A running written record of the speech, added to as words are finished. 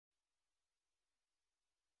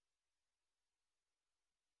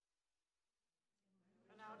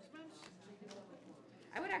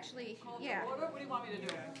actually, yeah. Order, what do you want me to do?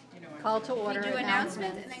 Call to We order do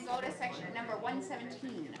announcements. announcements and then go to section number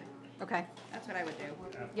 117. Okay, That's what I would do.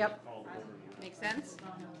 yep, Make sense?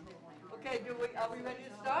 Okay, are we ready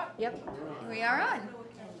to start? yep. We are on.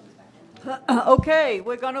 Okay,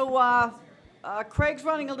 we're going to, Craig's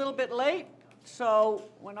running a little bit late, so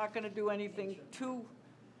we're not going to do anything too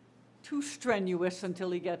strenuous until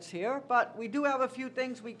he gets here. But we do have a few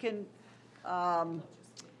things we can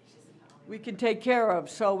take care of.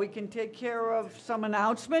 So we can take care of some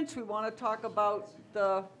announcements. We want to talk about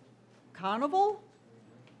the carnival.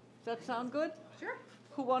 Does that sound good? Sure.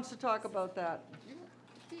 Who wants to talk about that?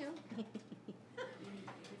 You.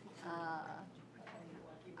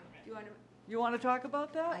 You want to? You want to talk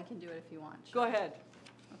about I that? can do it if you want. Go ahead.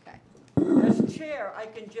 Okay. As chair, I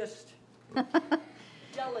can just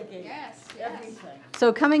delegate Yes, yes. everything.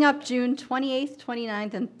 So coming up June 28th,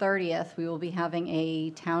 29th, and 30th, we will be having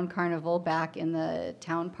a town carnival back in the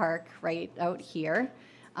town park right out here.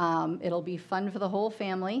 It'll be fun for the whole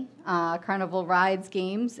family. Carnival rides,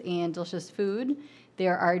 games, and delicious food.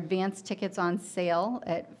 There are advance tickets on sale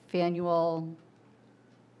at Faneuil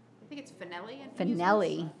I think it's Finelli and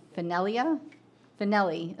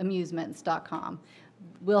Finelli Amusements.com.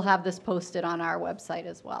 We'll have this posted on our website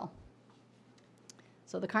as well.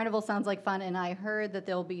 So the carnival sounds like fun, and I heard that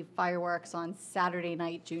there'll be fireworks on Saturday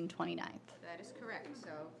night, June 29th. That is correct. So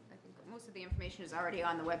I think most of the information is already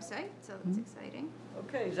on the website, so that's exciting.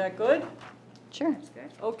 Okay, is that good? Sure. That's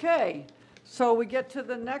good. Okay, so we get to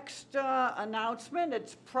the next announcement.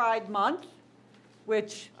 It's Pride Month,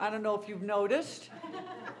 which I don't know if you've noticed,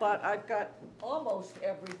 but I've got almost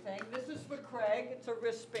everything. This is for Craig. It's a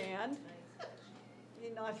wristband.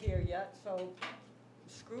 He's not here yet, so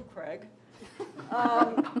screw Craig.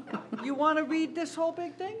 You want to read this whole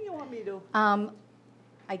big thing? You want me to? I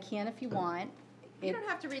can if you want. You don't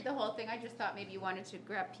have to read the whole thing. I just thought maybe you wanted to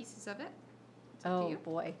grab pieces of it. It's up to Oh, you.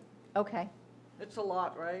 boy. Okay. It's a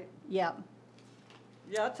lot, right? Yeah.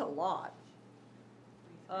 Yeah, it's a lot.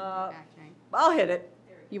 Back, Jane. I'll hit it.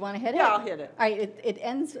 You want to hit it? Yeah, I'll hit it. All right, it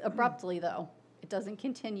ends abruptly, though. It doesn't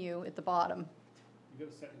continue at the bottom. You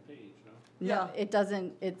got a second page, no? Yeah. No, it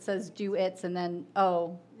doesn't. It says do its and then,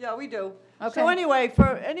 oh, Yeah, we do. Okay. So anyway,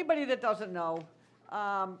 for anybody that doesn't know,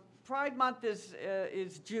 Pride Month is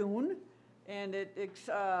June, and it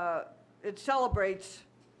celebrates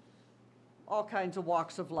all kinds of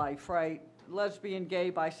walks of life, right? Lesbian,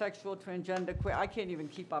 gay, bisexual, transgender, queer. I can't even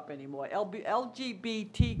keep up anymore.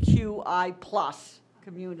 LGBTQI plus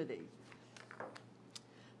community.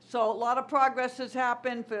 So a lot of progress has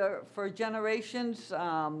happened for generations.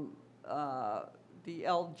 The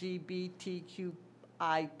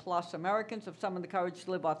LGBTQI plus Americans have summoned the courage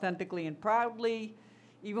to live authentically and proudly,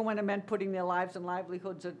 even when it meant putting their lives and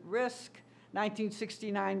livelihoods at risk.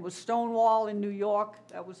 1969 was Stonewall in New York.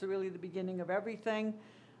 That was really the beginning of everything.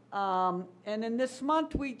 And in this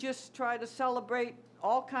month, we just try to celebrate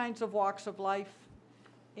all kinds of walks of life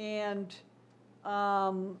and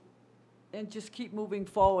just keep moving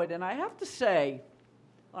forward. And I have to say,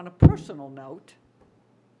 on a personal note,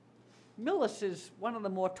 Millis is one of the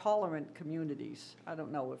more tolerant communities. I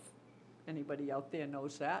don't know if anybody out there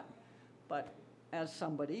knows that, but as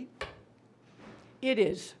somebody, it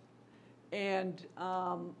is. And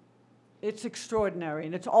it's extraordinary,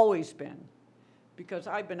 and it's always been, because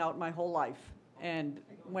I've been out my whole life, and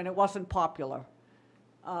when it wasn't popular.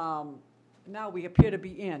 Now we appear to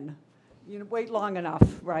be in. You know, wait long enough,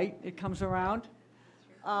 right? It comes around.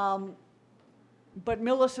 But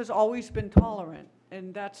Millis has always been tolerant,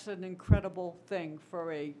 and that's an incredible thing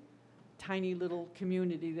for a tiny little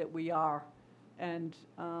community that we are. And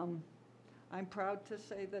I'm proud to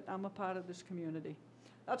say that I'm a part of this community.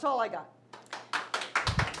 That's all I got.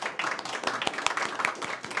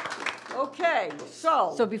 Okay,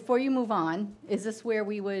 So before you move on, is this where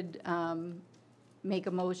we would make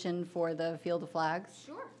a motion for the Field of Flags?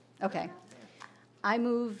 Sure. Okay. I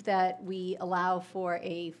move that we allow for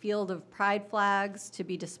a field of pride flags to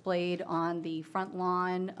be displayed on the front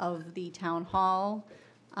lawn of the town hall,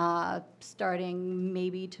 starting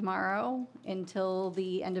maybe tomorrow until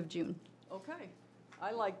the end of June. okay.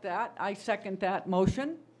 I like that. I second that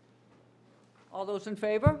motion. All those in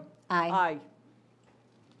favor? Aye. Aye.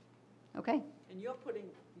 Okay. And you're putting,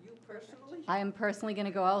 you personally? I am personally going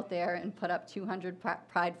to go out there and put up 200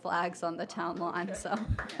 pride flags on the town lawn, so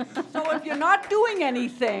So if you're not doing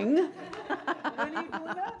anything, when are you doing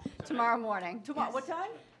that? tomorrow morning, Tomorrow, what time?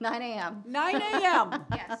 9 a.m. 9 a.m.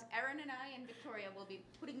 Yes, Erin and I and Victoria will be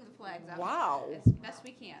putting the flags up. Wow. As best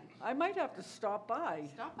we can. I might have to stop by.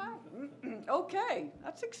 Stop by. Okay,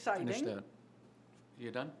 that's Finish exciting. that.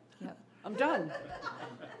 You done? Yep. I'm done.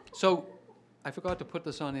 So, I forgot to put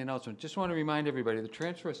this on the announcement. Just want to remind everybody, the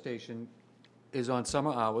transfer station is on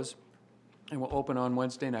summer hours and will open on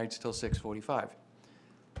Wednesday nights till 6:45.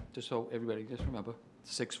 Just so everybody, just remember,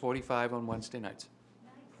 6:45 on Wednesday nights.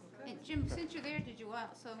 And Jim, since you're there, did you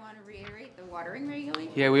also want to reiterate the watering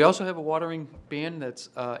regulation? Yeah, we also have a watering ban that's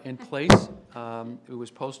in place. It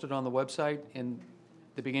was posted on the website in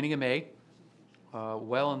the beginning of May,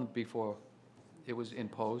 before it was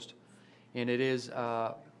imposed. And it is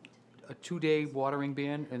a 2-day watering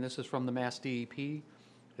ban, and this is from the Mass DEP.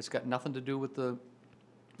 It's got nothing to do with the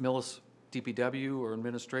Millis DPW or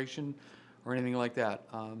administration or anything like that.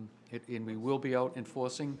 And we will be out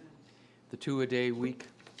enforcing the 2-a-day week.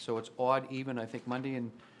 So it's odd, even. I think Monday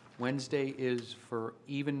and Wednesday is for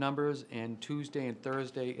even numbers, and Tuesday and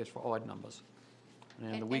Thursday is for odd numbers.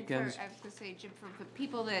 And the weekends, I was going to say, Jim, for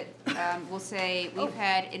people that will say, we've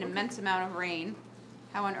had an immense amount of rain,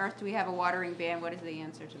 how on earth do we have a watering ban? What is the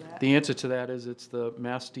answer to that? the answer to that is it's the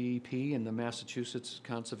Mass DEP and the Massachusetts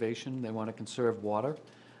Conservation. They want to conserve water.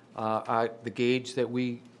 The gauge that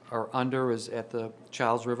we are under is at the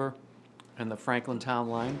Charles River and the Franklin Town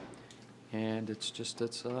line. And it's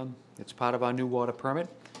part of our new water permit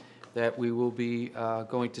that we will be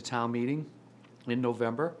going to town meeting in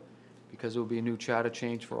November, because there will be a new charter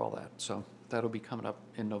change for all that. So that'll be coming up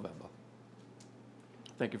in November.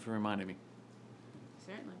 Thank you for reminding me.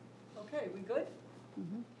 Certainly. Okay, we good?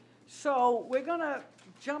 So we're going to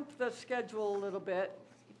jump the schedule a little bit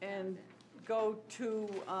and go to,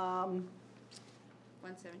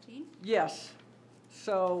 117? yes.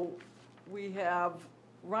 So we have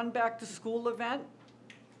Run Back to School event,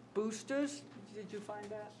 boosters. Did you find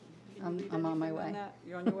that? Can you read I'm on my anything way. that?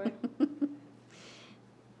 You're on your way?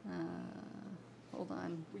 Hold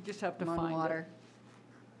on, We just have to I'm find on it. water.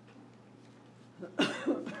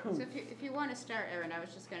 So if you want to start, Erin, I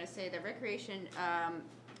was just going to say the Recreation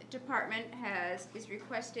Department is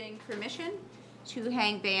requesting permission to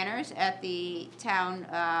hang banners at the town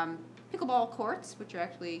pickleball courts, which are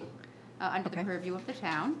actually under the Okay. purview of the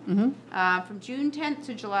town. Mm-hmm. From June 10th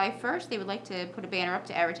to July 1st, they would like to put a banner up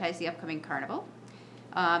to advertise the upcoming carnival.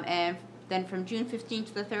 And then from June 15th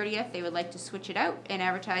to the 30th, they would like to switch it out and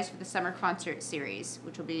advertise for the summer concert series,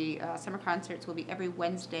 which will be, summer concerts will be every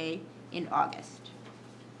Wednesday in August.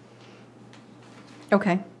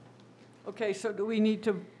 Okay, Okay, so do we need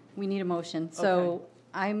to, we need a motion. So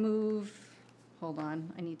I move, hold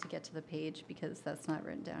on, I need to get to the page because that's not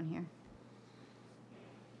written down here.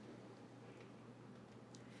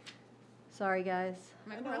 Sorry, guys.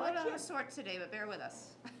 I'm like, I we're a know, little I out of sorts today, but bear with us.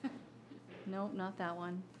 Nope, not that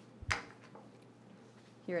one.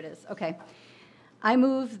 Here it is, okay. I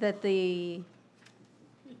move that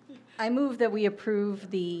we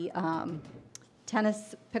approve the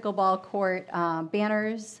tennis pickleball court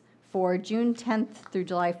banners for June 10th through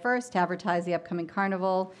July 1st to advertise the upcoming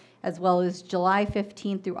carnival, as well as July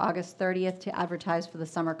 15th through August 30th to advertise for the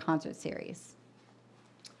summer concert series.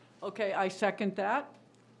 okay, I second that.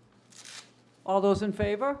 All those in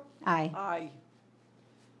favor? Aye. Aye.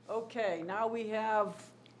 Okay, now we have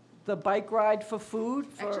the bike ride for food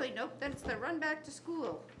for. Actually, nope, that's the Run Back to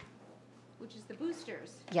School, which is the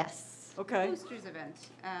boosters. Yes. The Okay, boosters event.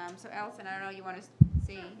 So Allison, I don't know, you want to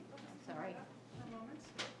say, sorry.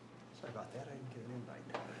 Sorry about that, I didn't get an invite.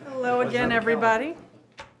 Hello again, everybody.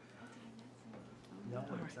 No,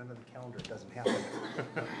 when it's under the calendar, it doesn't happen.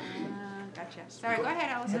 Gotcha. Sorry, go ahead,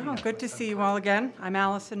 Allison. Oh, good to see you all again. I'm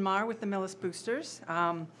Allison Marr with the Millis Boosters.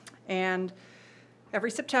 And every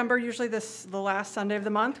September, usually the last Sunday of the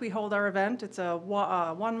month, we hold our event. It's a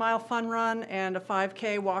 1-mile fun run and a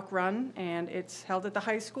 5K walk run, and it's held at the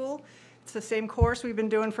high school. It's the same course we've been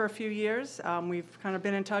doing for a few years. We've kind of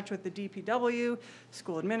been in touch with the DPW,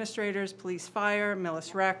 school administrators, police, fire,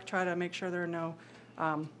 Millis Rec, try to make sure there are no,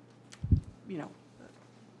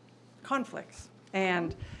 conflicts.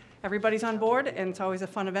 And everybody's on board, and it's always a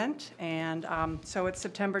fun event. And so it's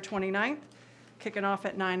September 29th, kicking off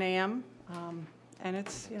at 9 a.m. And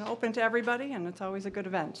it's open to everybody, and it's always a good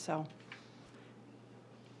event. So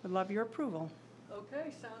would love your approval.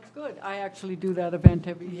 okay, sounds good. I actually do that event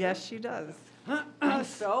every year. Yes, she does.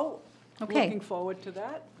 So, Okay. looking forward to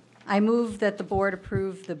that. I move that the board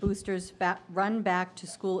approve the Boosters Run Back to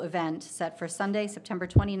School event set for Sunday, September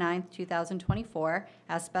 29th, 2024,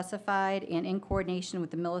 as specified and in coordination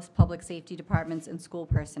with the Millis Public Safety Departments and school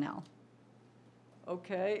personnel.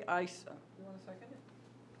 Okay, you want a second?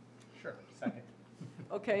 Sure, second.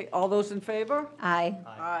 Okay, all those in favor? Aye.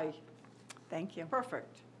 Aye. Thank you.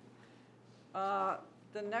 Perfect.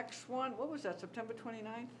 The next one, what was that, September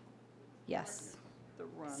 29th? Yes, The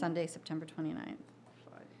run. Sunday, September 29th. 5K.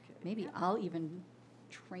 Maybe I'll even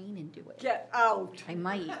train and do it. Get out. I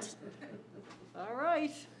might. All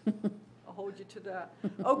right. I'll hold you to that.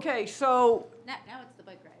 Okay, so Now it's the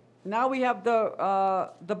bike ride. now we have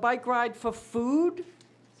the bike ride for food.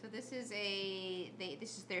 So this is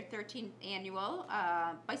this is their 13th annual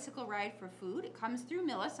bicycle ride for food. It comes through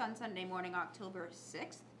Millis on Sunday morning, October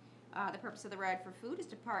 6th. The purpose of the Ride for Food is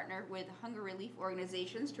to partner with hunger relief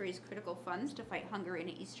organizations to raise critical funds to fight hunger in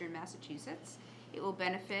eastern Massachusetts. It will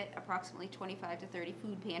benefit approximately 25 to 30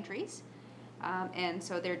 food pantries. And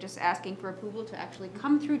so they're just asking for approval to actually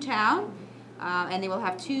come through town. And they will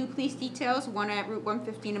have 2 police details, one at Route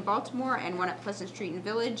 115 in Baltimore and one at Pleasant Street in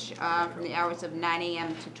Village from the hours of 9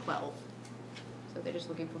 a.m. to 12. So they're just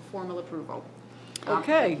looking for formal approval.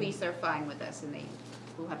 Okay. The police are fine with this and they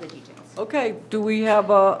will have the details. Okay, do we have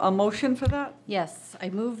a motion for that? Yes, I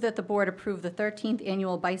move that the board approve the 13th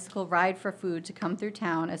annual bicycle ride for food to come through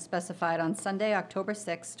town as specified on Sunday, October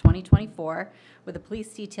 6, 2024, with a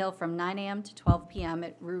police detail from 9 a.m. to 12 p.m.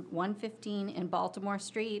 at Route 115 in Baltimore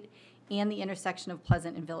Street and the intersection of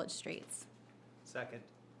Pleasant and Village Streets. Second.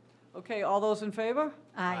 Okay, all those in favor?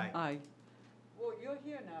 Aye. Aye. Well, you're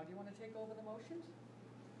here now. Do you want to take over the motions?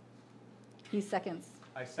 He seconds.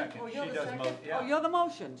 I second. Oh, She you're the does second? mo, Oh, yeah. you're the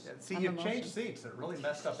motions. Yeah, see, I'm you've the changed motion. seats. It really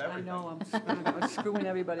messed up I everything. know, I'm screwing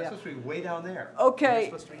everybody That's up. supposed to be way down there. Okay. You're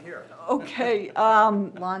supposed to be here. Okay,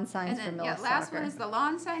 Lawn signs And for then, Millis last one Soccer. is the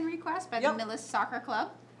lawn sign request by the Yep. Millis Soccer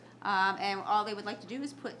Club. And all they would like to do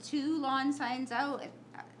is put 2 lawn signs out.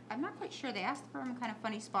 I'm not quite sure, they asked for them kind of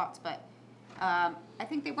funny spots, but I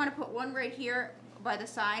think they want to put one right here by the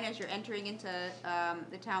sign as you're entering into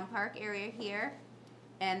the town park area here.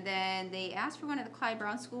 And then they asked for one at the Clyde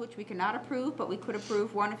Brown School, which we cannot approve, but we could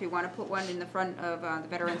approve one if you want to put one in the front of the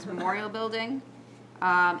Veterans Memorial Building.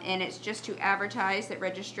 And it's just to advertise that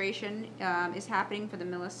registration is happening for the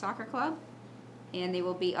Millis Soccer Club. And they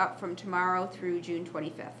will be up from tomorrow through June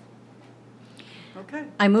 25th. okay.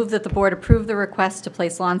 I move that the board approve the request to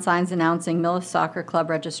place lawn signs announcing Millis Soccer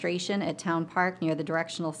Club registration at Town Park near the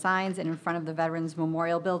directional signs and in front of the Veterans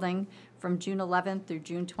Memorial Building from June 11th through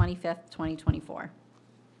June 25th, 2024.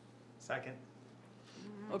 Second.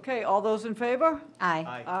 Okay, all those in favor? Aye.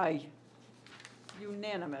 Aye. Aye.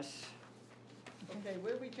 Unanimous. Okay,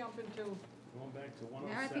 where we jump into? Going back to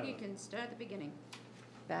Now I think you 107. can start at the beginning.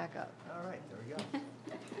 Back up. All right, there we go.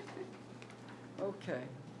 Okay.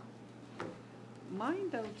 Mine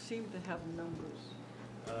don't seem to have numbers.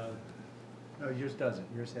 No, yours doesn't.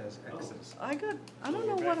 Yours has X's. I don't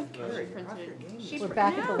know We're what, back to the- Carrie, Printed off your it. game. She We're pr-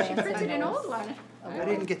 back at the no, she Lansing printed an Mills. old one. I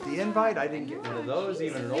didn't get the invite. I didn't get one of those,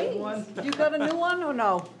 even an old one. you got a new one or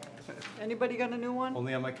no? Anybody got a new one?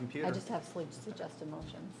 Only on my computer. I just have suggested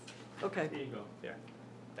motions. Okay, There you go. There.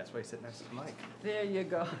 That's why I sit next to Mike. there you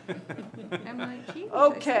go. I'm like, gee, I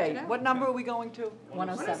switched Okay, it out. what number are we going to?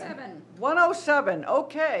 107. 107,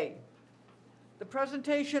 okay. The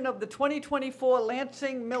presentation of the 2024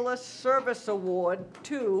 Lansing Millis Service Award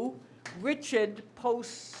to Richard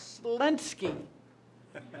Poslensky.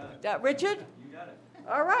 That Richard? You got it.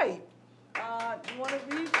 All right. Do you want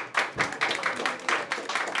to read?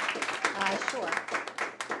 Sure.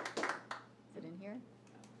 Is it in here?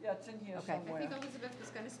 Yeah, it's in here Okay. I somewhere. think Elizabeth was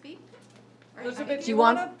going to speak. Right? Elizabeth, Do do you you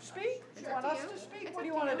want want- to speak? It's Do you up want to us you. to speak? It's What do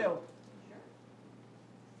you up to want to you. do?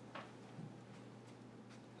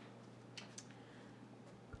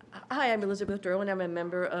 Hi, I'm Elizabeth Derlin. I'm a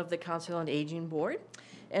member of the Council on Aging Board.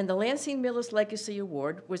 And the Lansing Millis Legacy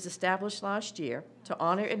Award was established last year to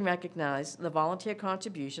honor and recognize the volunteer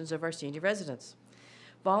contributions of our senior residents.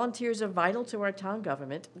 Volunteers are vital to our town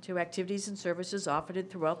government, to activities and services offered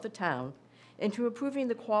throughout the town, and to improving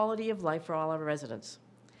the quality of life for all our residents.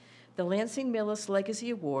 The Lansing Millis Legacy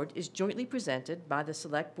Award is jointly presented by the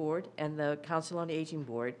Select Board and the Council on Aging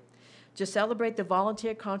Board to celebrate the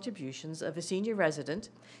volunteer contributions of a senior resident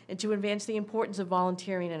and to advance the importance of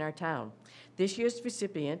volunteering in our town. This year's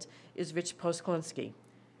recipient is Rich Posklinski.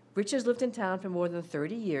 Rich has lived in town for more than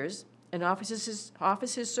 30 years and offers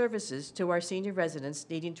his services to our senior residents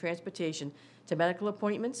needing transportation to medical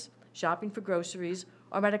appointments, shopping for groceries,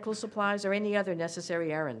 or medical supplies, or any other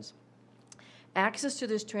necessary errands. Access to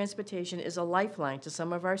this transportation is a lifeline to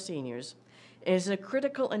some of our seniors and is a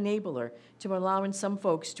critical enabler to allowing some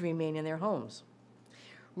folks to remain in their homes.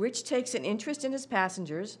 Rich takes an interest in his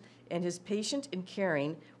passengers, and his patient and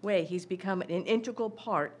caring way, he's become an integral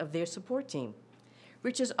part of their support team.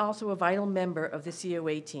 Rich is also a vital member of the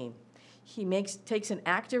COA team. He takes an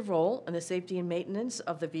active role in the safety and maintenance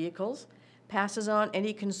of the vehicles, passes on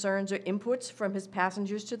any concerns or inputs from his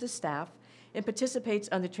passengers to the staff, and participates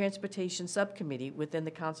on the Transportation Subcommittee within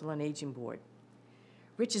the Council on Aging Board.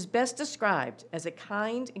 Rich is best described as a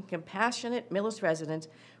kind and compassionate Millis resident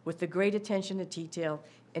with the great attention to detail,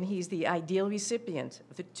 and he's the ideal recipient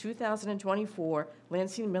of the 2024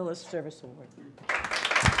 Lansing Millis Service Award.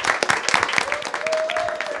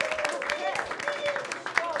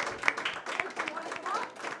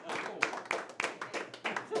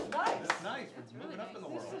 That's nice, it's moving up in the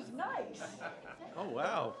world. This is nice. Oh,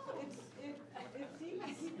 wow. It's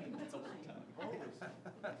easy.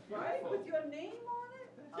 Right, with your name on it?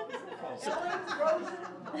 Ellen Rosen.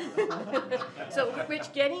 So,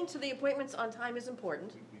 Rich, getting to the appointments on time is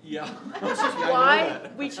important, Yeah. which is why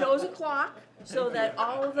we chose a clock, so that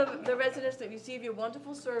all of the residents that receive your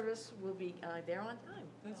wonderful service will be there on time.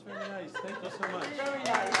 That's very nice, thank you so much. Very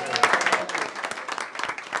nice.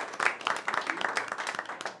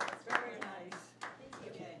 Very nice.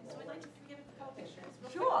 So we'd like to get a couple pictures.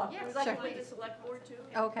 Sure. Yeah, We'd like to Sure. put the select board too.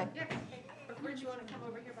 Okay. Rich, you want to come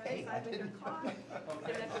over here by the side with your car?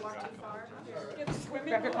 Didn't have to walk too far.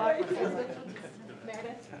 Grab your clock.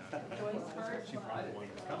 Meredith, Joyce, Bert. She probably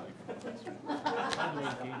wanted to come. That's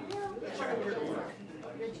okay.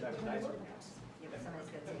 Rich, you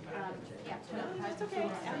have to be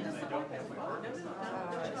in the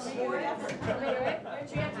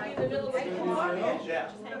middle of the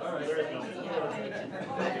car.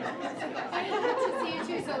 See you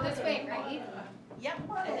too, so this way, right? Yep,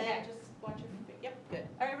 and then just watch your feet. Yep, good.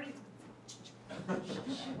 All right, everybody.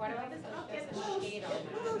 Why do I have this shade on?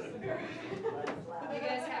 You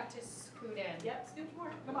guys have to scoot in. Yep, scoot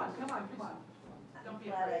more. Come on, come on, come on. Don't be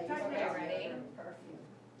afraid. Okay, ready?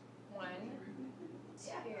 1,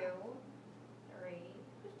 2, 3.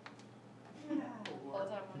 Hold on,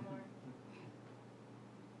 one more.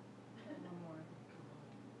 One more.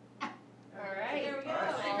 All right. There we go.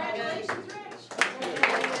 Congratulations,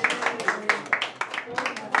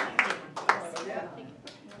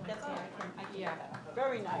 Yeah,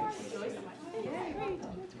 very nice.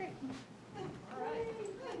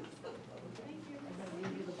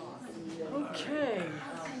 Okay.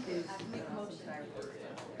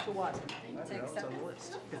 To what? To accept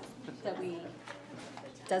that we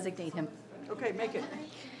designate him. Okay, make it.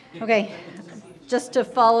 Okay, just to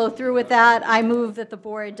follow through with that, I move that the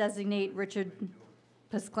board designate Richard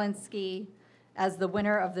Pisklinski as the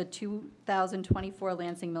winner of the 2024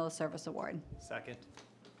 Lansing Millis Service Award. Second.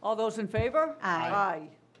 All those in favor? Aye. Aye.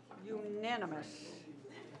 Unanimous.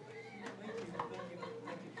 All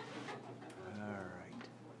right.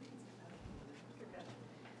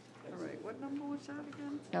 All right, what number was that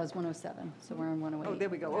again? That was 107, so we're on Oh, 108. there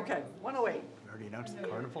we go, okay, 108. We already announced the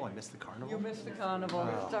carnival, I missed the carnival? You missed the carnival.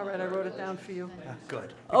 It's all right, I wrote it down for you.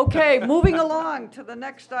 Good. Okay, moving along to the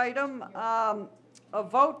next item. A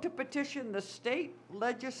vote to petition the state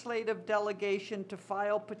legislative delegation to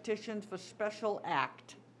file petitions for special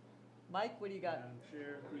act. Mike, what do you got? Madam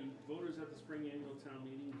Chair, the voters at the spring annual town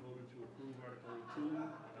meeting voted to approve Article 2,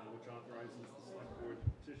 which authorizes the select board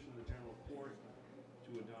to petition the general court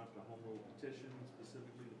to adopt a home rule petition.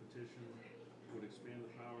 Specifically, the petition would expand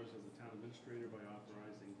the powers of the town administrator by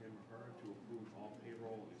authorizing him or her to approve all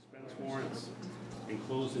payroll and expense warrants.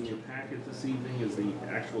 Enclosed in your packet this evening is the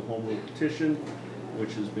actual home rule petition,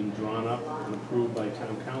 which has been drawn up and approved by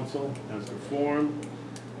town council as to form.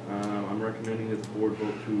 I'm recommending that the board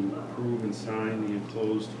vote to approve and sign the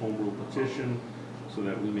enclosed home rule petition so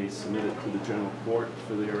that we may submit it to the general court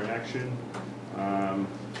for their action.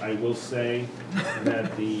 I will say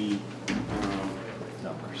that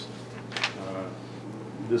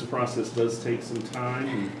this process does take some time,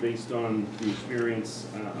 and based on the experience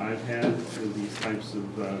I've had with these types of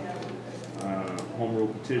home rule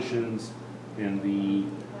petitions and the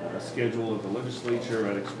schedule of the legislature,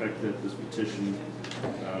 I'd expect that this petition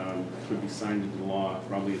could be signed into law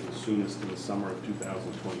probably at the soonest in the summer of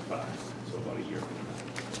 2025, so about a year from now.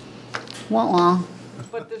 Wah-wah.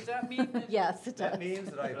 But does that mean that Yes, it does. That means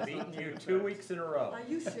that I've beaten you 2 weeks in a row. Are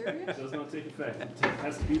you serious? It does not take effect. It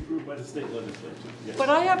has to be approved by the state legislature. Yes. But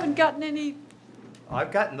I haven't gotten any,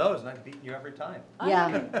 I've gotten those and I've beaten you every time.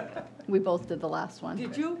 Yeah, we both did the last one.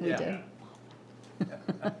 did you? We Yeah. did.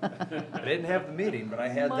 I didn't have the meeting, but I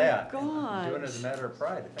had My that. I'm doing it gosh. as a matter of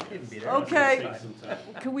pride. If I didn't beat Okay. everyone, Take some time.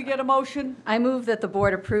 Can we get a motion? I move that the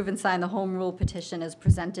board approve and sign the home rule petition as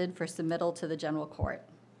presented for submittal to the general court.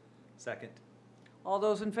 Second. All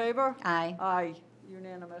those in favor? Aye. Aye,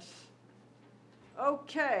 unanimous.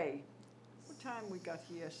 Okay. What time we got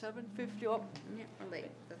here? 7:50? Oh, Yeah, we're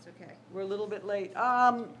late, that's okay. we're a little bit late.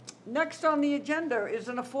 Next on the agenda is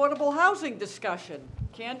an affordable housing discussion.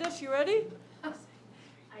 Candace, you ready?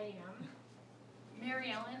 I am. Mary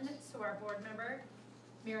Ellen, so our board member,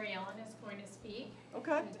 Mary Ellen is going to speak.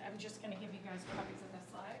 Okay. And I'm just going to give you guys copies of the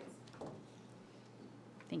slides.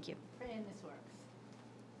 Thank you. And this works.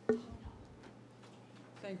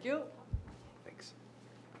 Thank you. Thanks.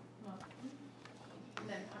 And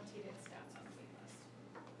then updated stats on the wait list.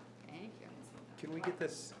 Thank you. Can we get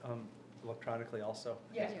this electronically also?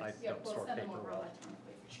 Yes, I yeah, don't we'll store send them paper over well.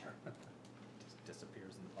 electronically for sure. Just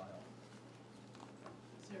disappears in the file.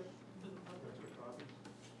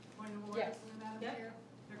 Yes. Yep.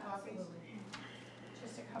 Absolutely.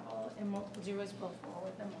 Just a couple, and what we'll do is we'll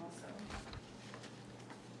forward them also.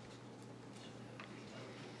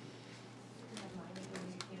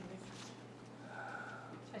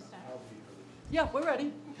 Should I start? Yeah, we're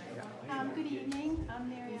ready. Good evening, I'm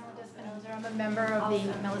Mary Ellen Espinoza, I'm a member of the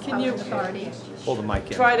Millis Can you- Housing Authority. Hold the mic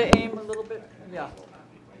in. Try to aim a little bit, yeah.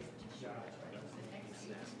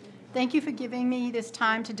 Thank you for giving me this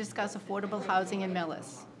time to discuss affordable housing in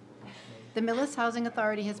Millis. The Millis Housing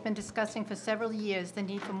Authority has been discussing for several years the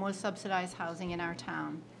need for more subsidized housing in our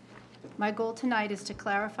town. My goal tonight is to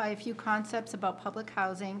clarify a few concepts about public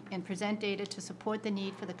housing and present data to support the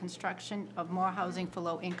need for the construction of more housing for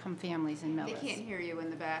low-income families in They Millis. can't hear you in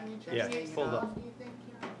the back. They're Yeah, saying pull the,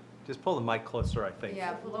 just pull the mic closer, I think.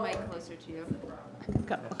 Yeah, pull the mic closer to you.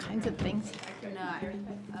 Got all kinds of things. I cannot.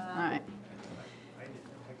 All right.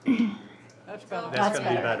 That's better. That's gonna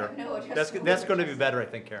be better. better. That's gonna be better, I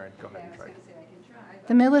think, Karen. Go ahead and try.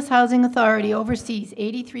 The Millis Housing Authority oversees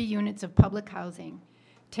 83 units of public housing.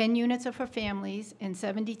 10 units are for families, and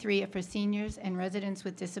 73 are for seniors and residents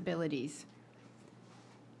with disabilities.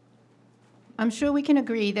 I'm sure we can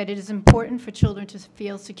agree that it is important for children to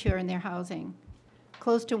feel secure in their housing.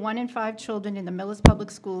 Close to 1 in 5 children in the Millis Public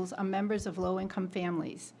Schools are members of low-income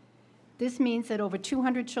families. This means that over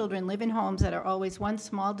 200 children live in homes that are always one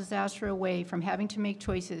small disaster away from having to make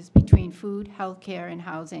choices between food, health care, and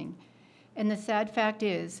housing. And the sad fact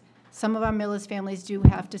is, some of our Millis families do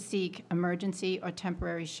have to seek emergency or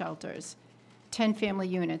temporary shelters. 10 family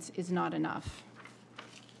units is not enough.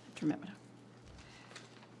 Remember.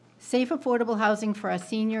 Safe, affordable housing for our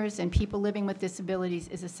seniors and people living with disabilities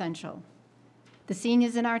is essential. The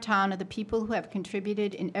seniors in our town are the people who have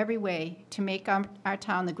contributed in every way to make our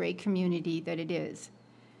town the great community that it is.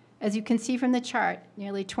 As you can see from the chart,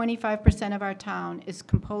 nearly 25% of our town is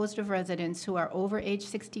composed of residents who are over age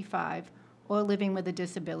 65 or living with a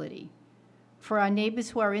disability. For our neighbors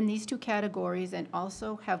who are in these two categories and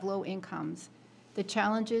also have low incomes, the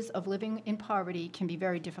challenges of living in poverty can be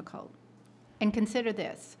very difficult. And consider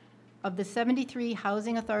this, of the 73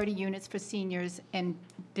 Housing Authority units for seniors and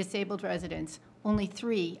disabled residents, only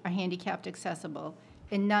 3 are handicapped accessible,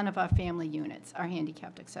 and none of our family units are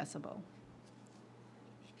handicapped accessible.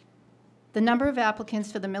 The number of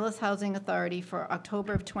applicants for the Millis Housing Authority for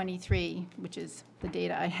October of '23, which is the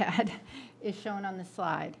data I had, is shown on the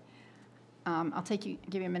slide. I'll give you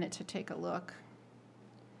a minute to take a look.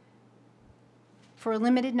 For a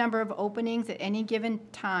limited number of openings at any given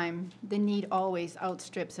time, the need always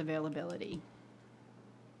outstrips availability.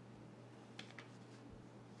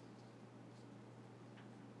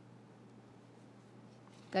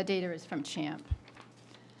 That data is from CHAMP.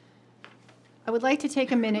 I would like to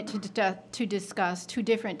take a minute to discuss 2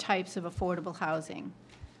 different types of affordable housing.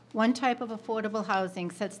 One type of affordable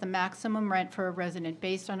housing sets the maximum rent for a resident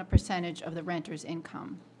based on a percentage of the renter's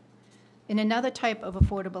income. In another type of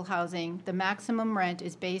affordable housing, the maximum rent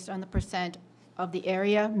is based on the percent of the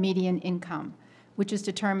area median income, which is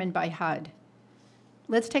determined by HUD.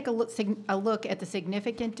 Let's take a look at the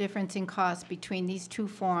significant difference in cost between these 2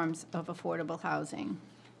 forms of affordable housing.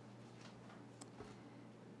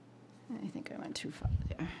 I think I went too far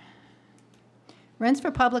there. Rents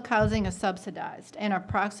for public housing are subsidized and are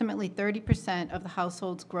approximately 30% of the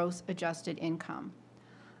household's gross adjusted income.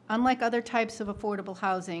 Unlike other types of affordable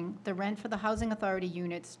housing, the rent for the Housing Authority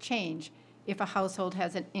units change if a household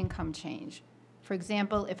has an income change. For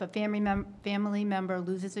example, if a family member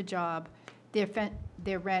loses a job,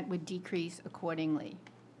 their rent would decrease accordingly.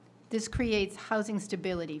 This creates housing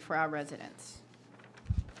stability for our residents.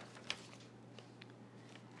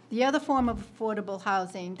 The other form of affordable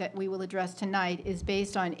housing that we will address tonight is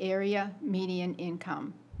based on area median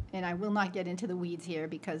income. And I will not get into the weeds here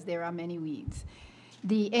because there are many weeds.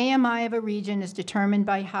 The AMI of a region is determined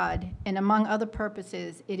by HUD, and among other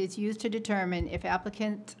purposes, it is used to determine if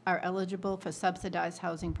applicants are eligible for subsidized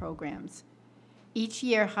housing programs. Each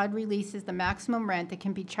year, HUD releases the maximum rent that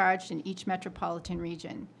can be charged in each metropolitan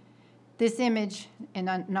region. This image,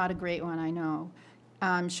 and not a great one, I know,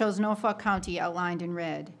 shows Norfolk County outlined in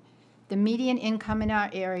red. The median income in our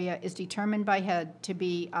area is determined by HUD to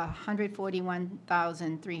be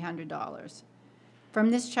 $141,300. From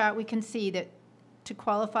this chart, we can see that to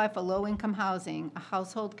qualify for low-income housing, a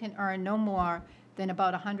household can earn no more than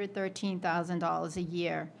about $113,000 a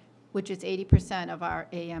year, which is 80% of our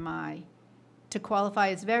AMI. To qualify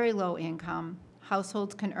as very low income,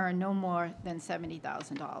 households can earn no more than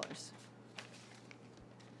 $70,000.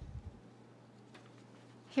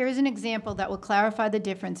 Here is an example that will clarify the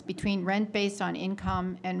difference between rent based on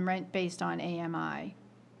income and rent based on AMI.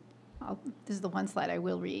 This is the one slide I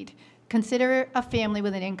will read. Consider a family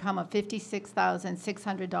with an income of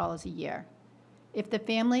 $56,600 a year. If the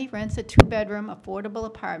family rents a two-bedroom affordable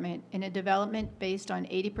apartment in a development based on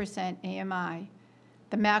 80% AMI,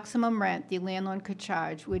 the maximum rent the landlord could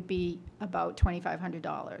charge would be about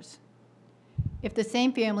 $2,500. If the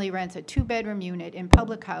same family rents a two-bedroom unit in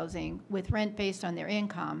public housing with rent based on their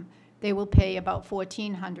income, they will pay about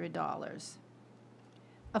 $1,400.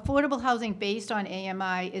 Affordable housing based on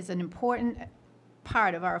AMI is an important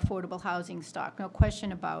part of our affordable housing stock, no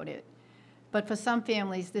question about it. But for some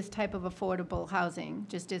families, this type of affordable housing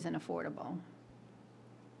just isn't affordable.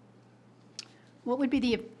 What would be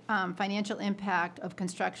the financial impact of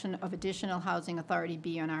construction of additional housing authority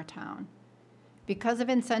B on our town? Because of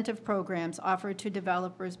incentive programs offered to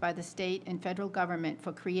developers by the state and federal government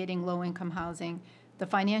for creating low-income housing, the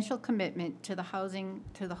financial commitment to the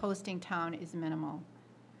hosting town is minimal.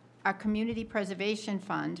 Our Community Preservation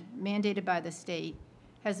Fund, mandated by the state,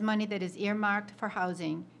 has money that is earmarked for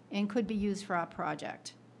housing and could be used for our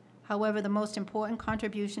project. However, the most important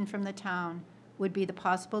contribution from the town would be the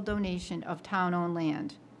possible donation of town-owned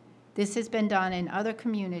land. This has been done in other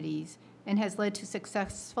communities and has led to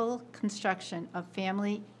successful construction of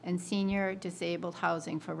family and senior disabled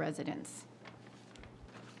housing for residents.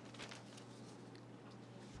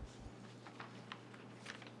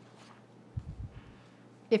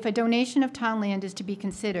 If a donation of town land is to be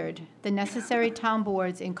considered, the necessary town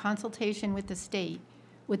boards, in consultation with the state,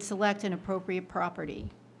 would select an appropriate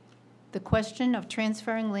property. The question of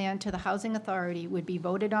transferring land to the housing authority would be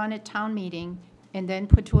voted on at town meeting and then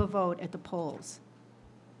put to a vote at the polls.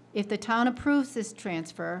 If the town approves this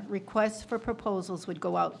transfer, requests for proposals would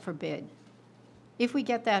go out for bid. If we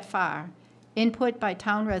get that far, input by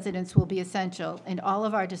town residents will be essential in all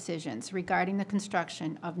of our decisions regarding the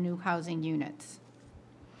construction of new housing units.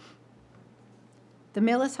 The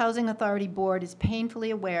Millis Housing Authority Board is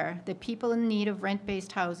painfully aware that people in need of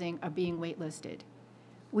rent-based housing are being waitlisted.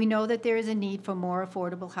 We know that there is a need for more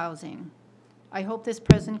affordable housing. I hope this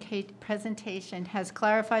presentation has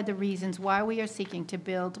clarified the reasons why we are seeking to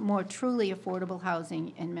build more truly affordable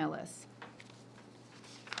housing in Millis.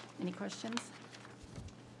 Any questions?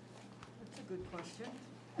 That's a good question.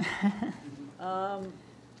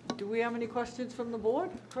 Do we have any questions from the board?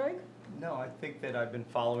 Craig? No, I think that I've been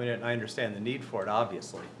following it, and I understand the need for it,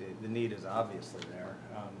 obviously. The need is obviously there.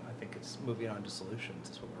 I think it's moving on to solutions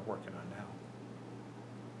is what we're working on now.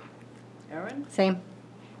 Erin? Same.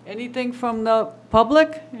 Anything from the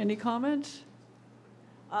public? Any comments?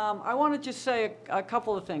 I want to just say a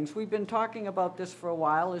couple of things. We've been talking about this for a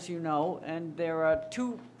while, as you know, and there are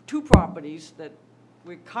two properties that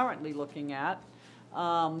we're currently looking at.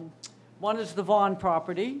 One is the Vaughn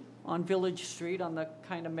property on Village Street on the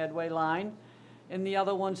kind of Medway line, and the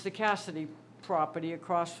other one's the Cassidy property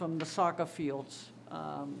across from the soccer fields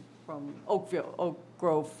from Oak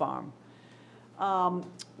Grove Farm.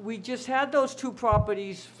 We just had those two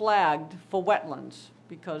properties flagged for wetlands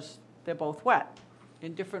because they're both wet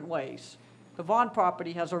in different ways. The Vaughn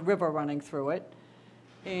property has a river running through it,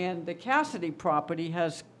 and the Cassidy property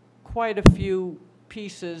has quite a few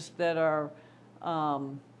pieces that are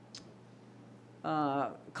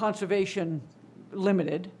conservation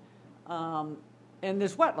limited, and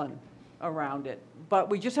there's wetland around it. But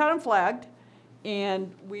we just had them flagged,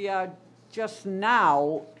 and we are just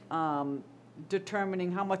now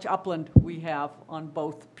determining how much upland we have on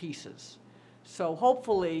both pieces. So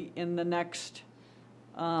hopefully in the next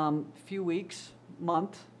few weeks,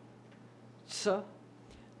 month,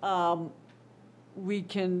 we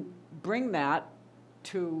can bring that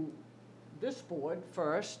to this board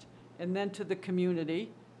first, and then to the community,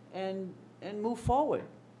 and move forward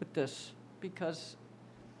with this, because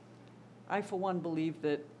I, for one, believe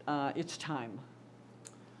that it's time.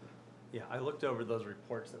 Yeah, I looked over those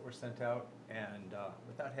reports that were sent out, and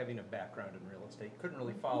without having a background in real estate, couldn't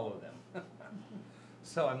really follow them.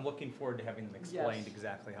 So I'm looking forward to having them explained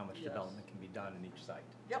exactly how much Yes. development can be done in each site.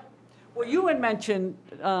 Yep. Well, you had mentioned,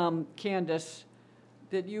 Candace,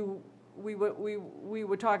 that we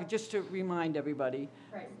were talking, just to remind everybody.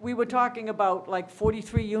 Right. We were talking about like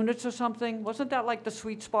 43 units or something. Wasn't that like the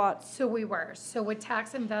sweet spot? So we were. So with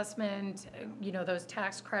tax investment, those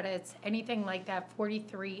tax credits, anything like that,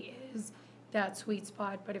 43 is that sweet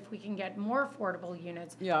spot, but if we can get more affordable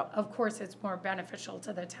units, Yeah. of course, it's more beneficial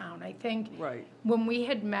to the town. I think Right. when we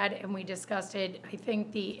had met and we discussed it, I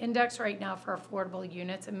think the index right now for affordable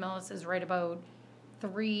units in Millis is right about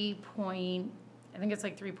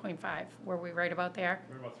 3.5, were we right about there?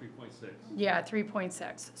 We're about 3.6. Yeah,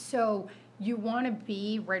 3.6. So you want to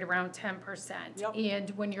be right around 10%. Yep. And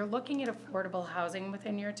when you're looking at affordable housing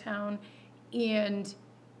within your town and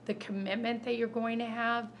the commitment that you're going to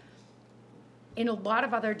have, in a lot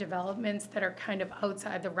of other developments that are kind of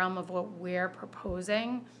outside the realm of what we're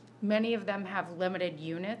proposing, many of them have limited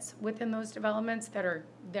units within those developments that are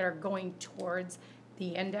going towards the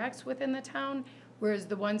index within the town, whereas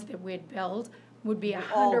the ones that we'd build would be Would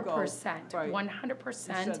all go, 100%. right.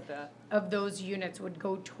 100% You said that. of those units would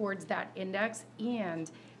go towards that index. And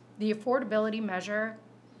the affordability measure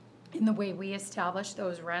in the way we establish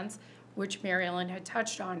those rents, which Mary Ellen had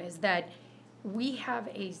touched on, is that we have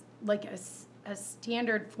a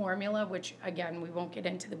standard formula, which again, we won't get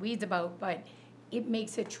into the weeds about, but it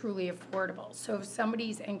makes it truly affordable. So if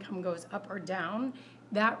somebody's income goes up or down,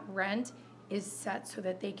 that rent is set so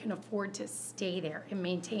that they can afford to stay there and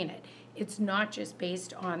maintain it. It's not just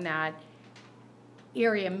based on that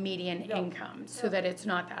area median income, so that it's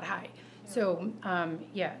not that high. So,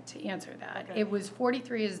 yeah, to answer that, Okay. it was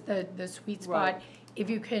 43 is the sweet Right. spot. If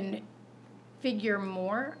you can figure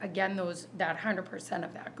more, again, that 100%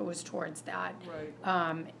 of that goes towards that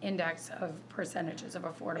Right. index of percentages of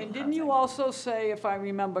affordable And didn't you housing. also say, if I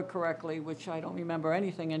remember correctly, which I don't remember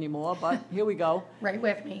anything anymore, but here we go. Right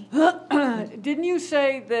with me. Didn't you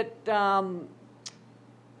say that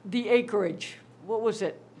the acreage, what was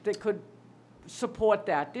it, that could support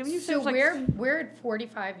that? Didn't you say it So was like we're at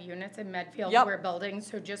 45 units in Medfield Yep. we're building,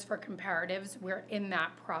 so just for comparatives, we're in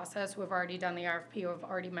that process. We've already done the RFP, we've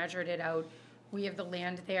already measured it out. We have the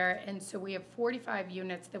land there, and so we have 45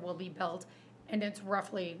 units that will be built, and it's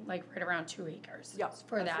roughly like right around 2 acres Yep,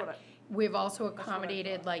 for that's what that. I- We've also what I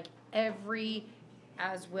accommodated thought. like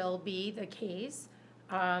as will be the case,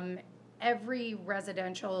 every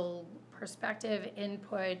residential perspective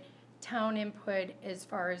input, town input as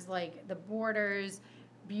far as like the borders,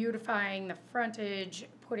 beautifying the frontage,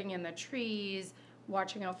 putting in the trees,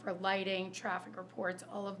 watching out for lighting, traffic reports,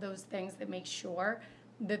 all of those things that make sure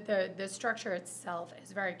that the structure itself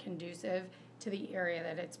is very conducive to the area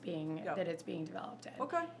that it's being Yep. developed in.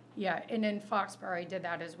 Okay. Yeah, and in Foxborough, I did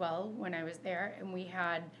that as well when I was there, and we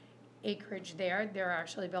had acreage there. They're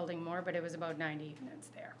actually building more, but it was about 90 units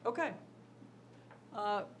there. Okay.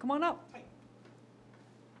 Come on up.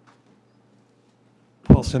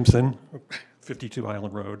 Paul Simpson, 52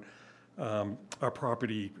 Island Road. Our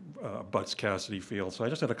property butts Cassidy Field, so I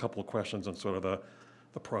just had a couple of questions on sort of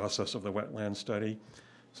the process of the wetland study.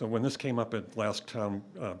 So when this came up at last town,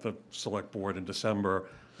 the select board in December,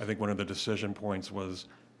 I think one of the decision points was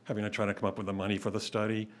having to try to come up with the money for the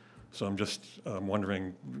study. So I'm just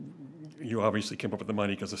wondering, you obviously came up with the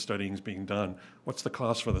money because the studying's being done. What's the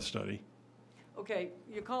cost for the study? Okay,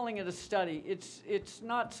 you're calling it a study. It's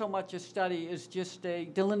not so much a study, it's just a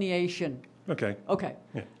delineation. Okay, Okay.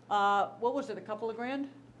 Yeah. What was it, a couple of grand?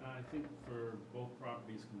 I think for both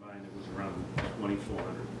properties combined, it was around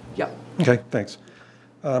 2,400. Yep. okay, thanks.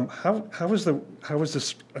 How is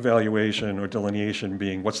this evaluation or delineation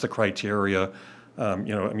being, what's the criteria? I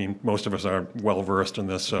mean, most of us are well-versed in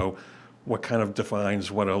this, so what kind of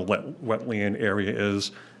defines what a wetland area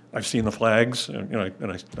is? I've seen the flags,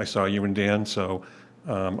 and I saw you and Dan, so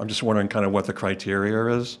I'm just wondering kind of what the criteria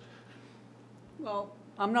is. Well,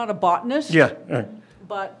 I'm not a botanist. Yeah,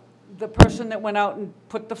 But the person that went out and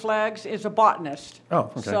put the flags is a botanist.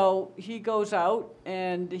 Oh, okay. So he goes out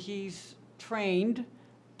and he's trained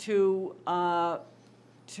to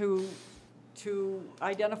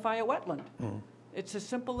identify a wetland. It's as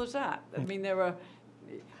simple as that. I mean,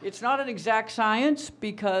 it's not an exact science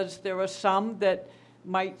because there are some that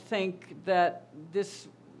might think that this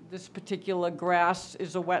particular grass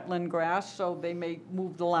is a wetland grass, so they may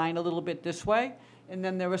move the line a little bit this way. And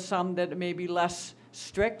then there are some that may be less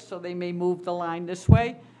strict, so they may move the line this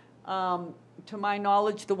way. To my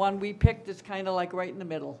knowledge, the one we picked is kind of like right in the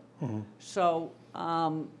middle. So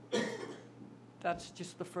that's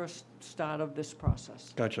just the first start of this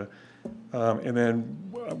process. gotcha. And then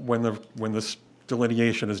when this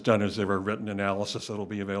delineation is done, is there a written analysis that'll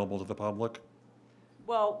be available to the public?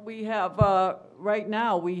 Well, we have, right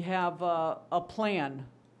now, we have a plan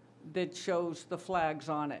that shows the flags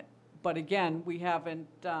on it. But again, we haven't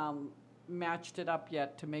matched it up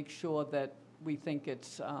yet to make sure that we think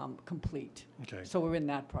it's complete. Okay. So we're in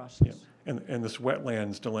that Yeah. process. And this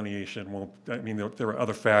wetlands delineation won't, I mean, there are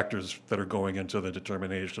other factors that are going into the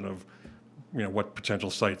determination of what potential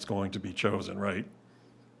site's going to be chosen, right?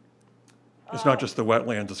 It's not just the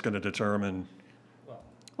wetlands that's going to determine,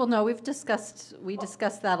 Well, no, we discussed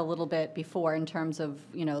that a little bit before in terms of,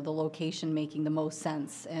 the location making the most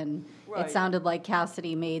sense. And Right. it sounded like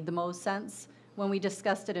Cassidy made the most sense when we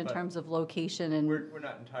discussed it in But terms of location and. We're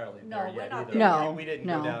not entirely No, there we're yet not either. there No, We didn't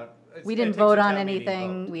no. go down. We It didn't takes a vote on town meeting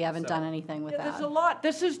anything. vote, We haven't so- done anything with Yeah, that. there's a lot,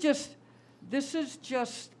 this is just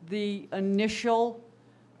the initial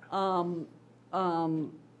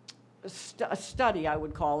study, I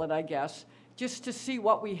would call it, I guess, just to see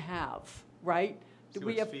what we have, right? See We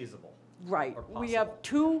what's have feasible. Right. or We have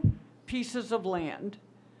possible. 2 pieces of land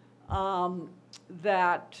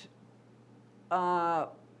that are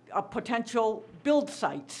potential build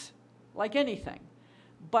sites, like anything.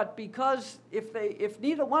 But because if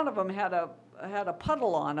neither one of them had a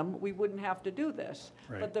puddle on them, we wouldn't have to do this.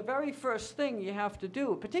 Right. But the very first thing you have to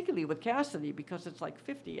do, particularly with Cassidy, because it's like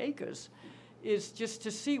 50 acres, is just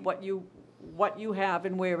to see what you have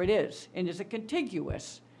and where it is, and is it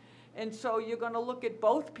contiguous? And so you're going to look at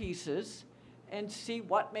both pieces and see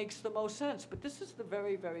what makes the most sense. But this is the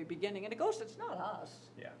very, very beginning, and it's not us.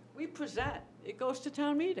 Yeah. We present, it goes to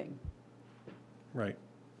town meeting. right?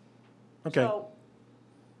 Okay, So,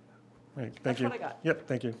 right, thank that's you. what I got. Yep,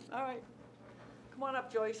 thank you. all right, come on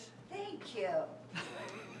up, Joyce. Thank you.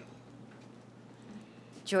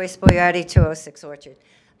 Joyce Boyardi, 206 Orchard.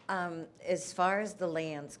 As far as the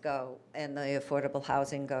lands go and the affordable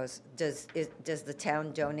housing goes, does the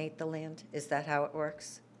town donate the land? Is that how it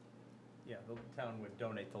works? Yeah, the town would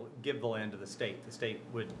give the land to the state. The state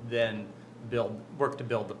would then work to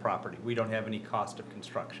build the property. We don't have any cost of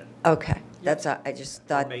construction. Okay, I just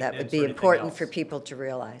thought that would maintenance be or anything important for else. people to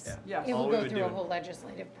realize. Yeah. Yes. It All will we go would through a do- whole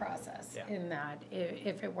legislative process Yeah. in that,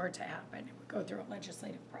 if it were to happen, it would go through a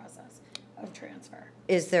legislative process of transfer.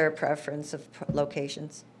 Is there a preference of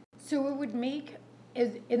locations? So it would make,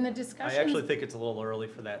 in the I discussions. actually think it's a little early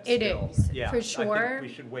for that It still. is, Yeah, for I sure. think we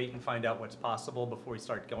should wait and find out what's possible before we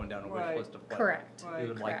start going down a wish Right. list of what Correct. we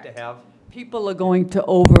would like to Correct. have. People are going to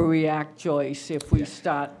overreact, Joyce, if we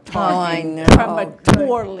start I talking know.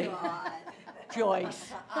 prematurely.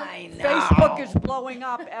 Joyce. I Facebook is blowing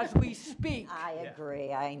up as we speak. I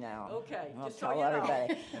agree, I know. Okay, I'll just so tell you know.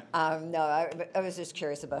 everybody. No, I was just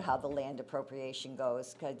curious about how the land appropriation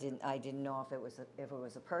goes. 'Cause I didn't know if it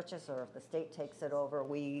was a purchase or if the state takes it over.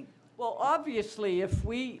 Well, obviously, if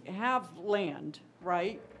we have land,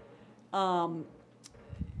 right,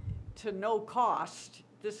 to no cost,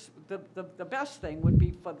 the best thing would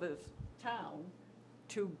be for the town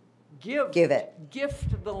to gift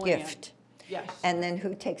the land. Gift. Yes. And then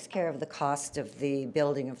who takes care of the cost of the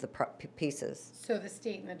building of the pieces? So the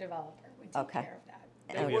state and the developer would take Okay. care of that.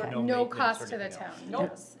 And we have Okay. no No maintenance cost or to the anything town, else. Nope.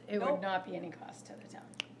 yes. It Nope. would not be any cost to the town.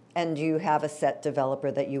 And do you have a set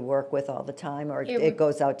developer that you work with all the time, or It it would-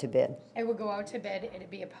 goes out to bid? It would go out to bid, it'd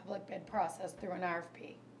be a public bid process through an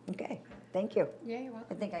RFP. Okay, thank you. Yeah, you're I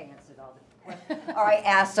welcome. think I answered all the questions, or I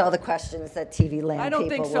asked all the questions that TV Land I people don't will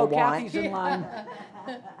think want. so. Kathy's in line.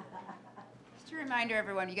 Just a reminder,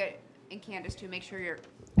 everyone, you got, and Candace too, make sure you're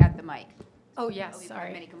at the mic. Oh, yes, We've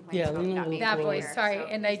had many sorry. complaints about not being That able to voice, hear, sorry, so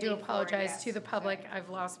and I do lean forward, apologize yes. to the public. I've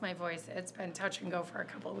lost my voice. It's been touch and go for a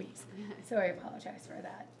couple of weeks. So I apologize for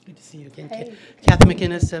that. Good to see you again. Hey. Kathy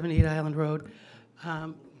McInnes, 78 Island Road.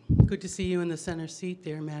 Good to see you in the center seat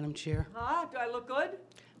there, Madam Chair. Huh? Do I look good?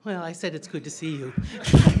 Well, I said it's good to see you.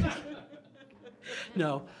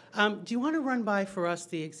 No. Do you want to run by for us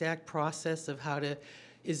the exact process of how to,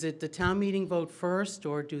 is it the town meeting vote first,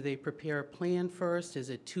 or do they prepare a plan first? Is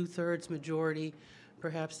it 2/3 majority?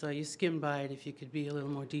 Perhaps you skimmed by it, if you could be a little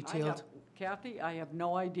more detailed. Kathy, I have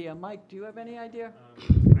no idea. Mike, do you have any idea? I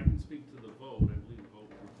can speak to the vote. I believe the vote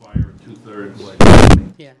would require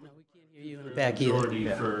 2/3. Yeah, no, we can't hear you in the back either. Majority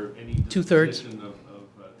for any 2/3. disposition of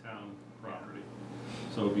town property.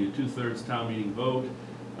 So it'd be a 2/3 town meeting vote.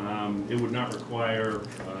 It would not require,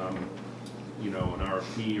 an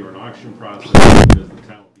RFP or an auction process, because the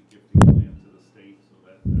town would be gifting the land to the state, so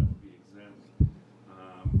that would be exempt.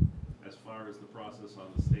 As far as the process on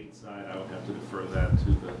the state side, I would have to defer that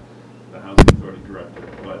to the Housing Authority Director.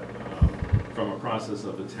 But from a process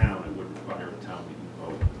of the town, it would require a town meeting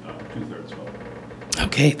vote, 2/3 vote.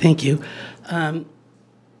 Okay, thank you.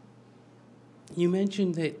 You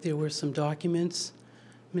mentioned that there were some documents,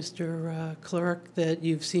 Mr. Clerk, that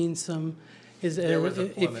you've seen some, There was a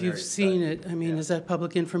if preliminary you've seen study, it, I mean, yeah. is that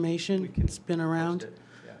public information? We can It's been around? Post it.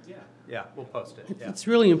 Yeah, we'll post it, yeah. It's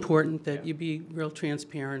really important that Yeah. you be real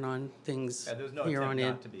transparent on things Yeah, there's no here attempt on in.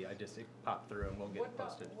 not to be, it popped through and we'll get it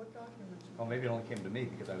posted. What documents? Well, maybe it only came to me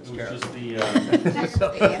because I was It was chair. just the, it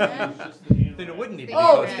was just the Then it wouldn't need to be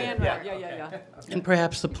Oh, posted. man, right, yeah. And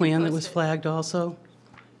perhaps the plan that was flagged also?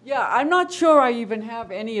 Yeah, I'm not sure I even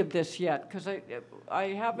have any of this yet, because I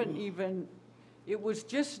haven't even, it was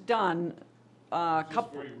just done a Just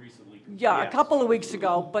couple, very recently. yeah, a Yes. couple of weeks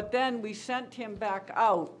ago, but then we sent him back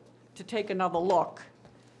out to take another look,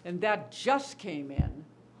 and that just came in,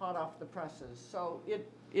 hot off the presses, so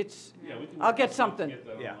it's, Yeah, we can. I'll get to something. Get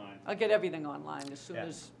that Yeah. online. I'll get everything online as soon Yeah.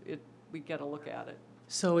 as we get a look at it.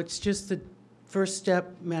 So it's just the first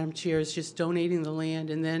step, Madam Chair, is just donating the land,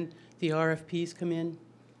 and then the RFPs come in?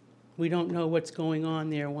 We don't know what's going on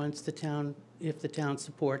there once the town, if the town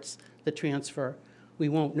supports the transfer. We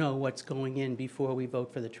won't know what's going in before we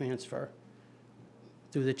vote for the transfer.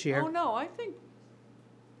 Through the chair? Oh, no, I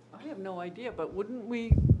have no idea, but wouldn't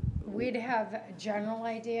we, We'd have a general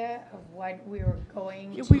idea of what we were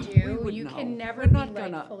going Yeah, to we do. would You know. can never We're be not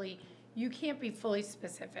like gonna- fully, you can't be fully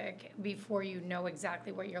specific before you know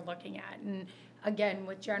exactly what you're looking at. And again,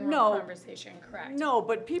 with general No. conversation, correct? no,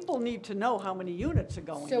 but people need to know how many units are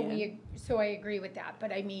going in. So I agree with that,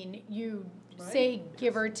 but I mean, you Right. say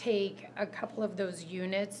give or take a couple of those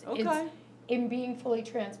units. It's- Okay. In being fully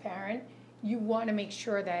transparent, you want to make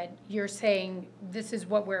sure that you're saying, this is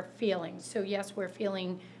what we're feeling. So yes, we're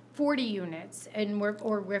feeling 40 units and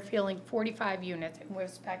we're feeling 45 units and we've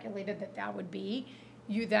speculated that that would be.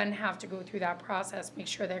 You then have to go through that process, make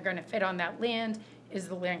sure they're going to fit on that land. Is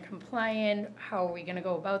the land compliant? How are we going to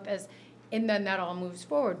go about this? And then that all moves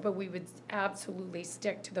forward, but we would absolutely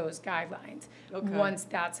stick to those guidelines Okay. once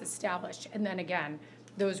that's established. And then again,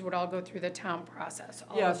 those would all go through the town process.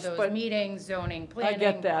 All Yes, of but those meetings, zoning, I planning.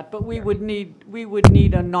 get that, but we would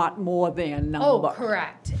need a not more than number. Oh,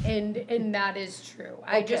 correct, and that is true.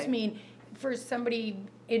 I just Okay. mean, for somebody,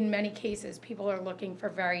 in many cases, people are looking for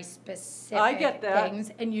very I specific get that.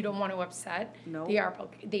 things, and you don't want to upset No. the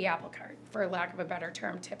apple cart, for lack of a better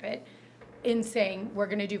term, tippet, in saying, we're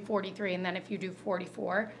gonna do 43, and then if you do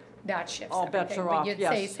 44, that shifts All everything. bets are off, But you'd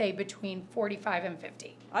yes. say between 45 and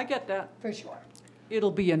 50, I get that. for sure. It'll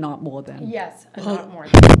be a not more than. Yes, Well- not more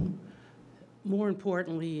than. More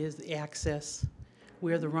importantly is the access,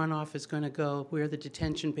 where the runoff is going to go, where the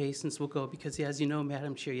detention basins will go, because as you know,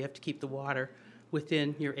 Madam Chair, you have to keep the water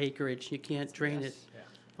within your acreage. You can't drain it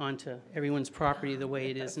onto everyone's property the way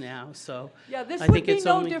it is now, so. Yeah, this I would think be it's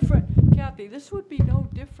no only- different, Kathy, this would be no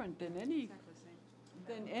different than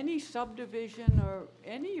any subdivision or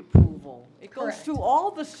any approval. It goes Correct. through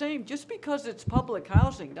all the same, just because it's public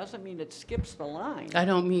housing doesn't mean it skips the line. I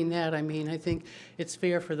don't mean that. I mean, I think it's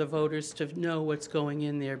fair for the voters to know what's going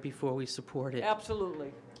in there before we support it.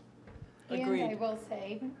 Absolutely. And I Agreed. will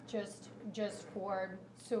say, just for,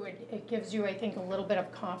 so it gives you, I think, a little bit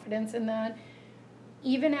of confidence in that.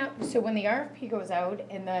 Even so when the RFP goes out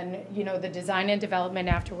and then, the design and development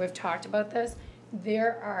after we've talked about this,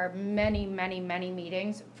 there are many, many, many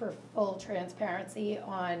meetings for full transparency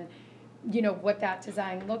on, what that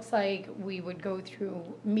design looks like. We would go through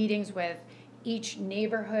meetings with each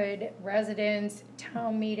neighborhood, residents,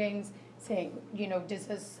 town meetings, saying, does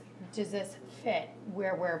this fit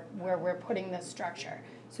where we're putting this structure?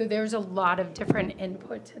 So there's a lot of different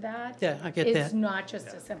input to that. Yeah, I get It's that. not just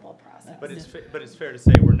a simple process. But it's fair to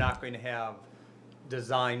say we're not going to have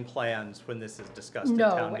design plans when this is discussed at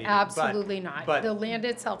town No, meeting. absolutely not. But The land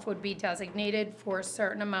itself would be designated for a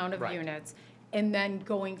certain amount of Right. units. And then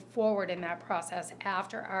going forward in that process,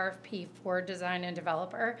 after RFP for design and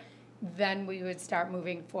developer, then we would start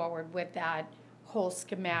moving forward with that whole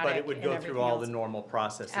schematic But it would and go everything through all else. the normal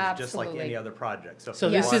processes, just like any Absolutely. other project. So if you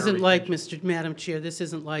this want to isn't like, retention- Madam Chair, this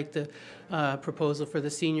isn't like the proposal for the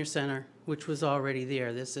senior center, which was already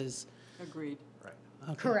there. This is, Agreed.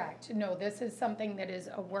 okay. Correct. No, this is something that is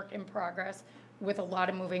a work in progress with a lot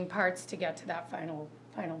of moving parts to get to that final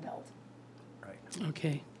build. Right.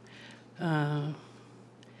 Okay.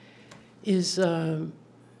 Is the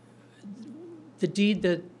deed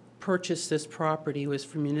that purchased this property was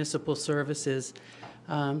for municipal services,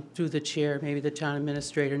 through the chair, maybe the town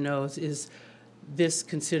administrator knows, is this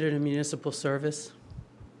considered a municipal service?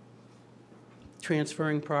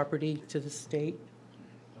 Transferring property to the state?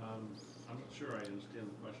 I'm not sure I understand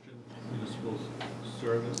the question. Municipal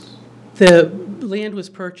service? The land was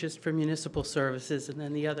purchased for municipal services, and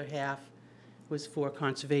then the other half was for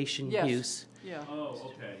conservation Yes. use. Yeah.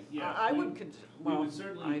 Oh, okay, yeah. I we- would, We well, would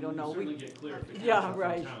certainly, I don't know. we would We- certainly get clarification Yeah, from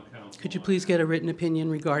right. town council. Could you on please it. get a written opinion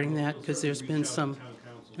regarding that? We'll Because there's certainly been reach out to some, town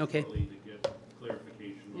council okay. shortly to get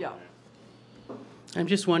clarification on Yeah. that. I'm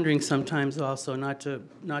just wondering sometimes also, not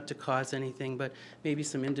to cause anything, but maybe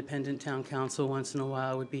some independent town council once in a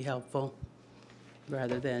while would be helpful,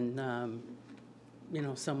 rather than,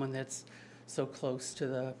 someone that's so close to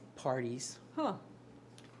the parties. huh.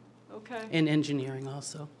 Okay, And engineering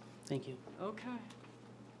also. Thank you. okay.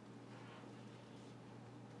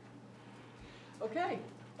 Okay,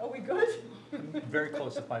 are we good? Very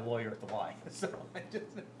close with my lawyer at the Y, so I just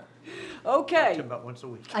talk to Okay, him about once a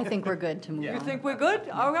week. I think we're good to move Yeah. you on. think we're good?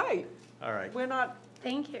 All right, All right. we're not,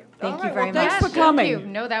 Thank you. Thank All you right, very well, thanks much. for Yes, coming. Thank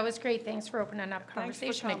you. No, that was great. Thanks for opening up Thanks for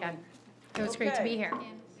conversation coming. again. It was great to Okay. be here.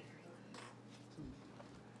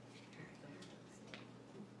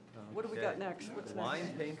 what do we got next? What's next?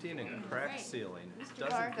 Line painting and cracked ceiling. Mr. Doesn't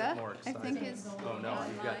Varga, get more I exciting. think is Oh, no,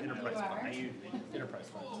 you've got enterprise funds. Enterprise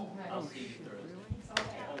funds. for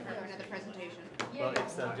another presentation. Well,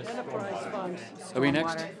 it's just. Enterprise funds. Are we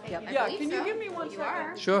next? Yep. Yeah, believe can you so. give me 1 You second?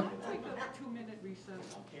 are. Sure. Take a 2-minute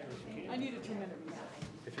recess. I need a 2-minute recess.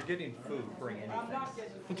 If you're getting food, bring anything. I'm not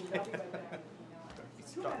getting food, I'll be right back.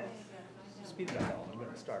 Start. Speed it up, Ellen. I'm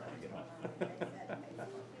gonna start when you get home.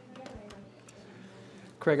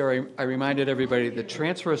 Craig, I reminded everybody, the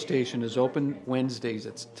transfer station is open Wednesdays,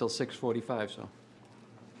 it's till 6:45, so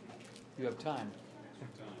you have time.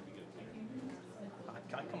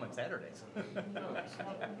 I come on Saturdays.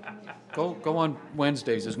 Go on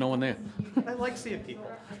Wednesdays, there's no one there. I like seeing people.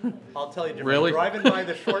 I'll tell you, Jim, Really? driving by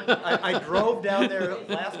the short, I drove down there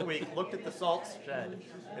last week, looked at the salt shed,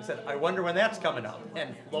 and said, I wonder when that's coming up.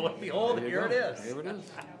 And lo and behold, There you here it go. is. Here it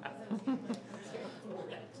is.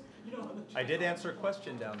 I did answer a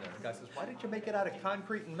question down there. The guy says, why didn't you make it out of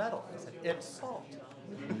concrete and metal? I said, it's salt.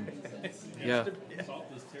 Yeah.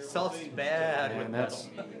 Salt's bad with And metal.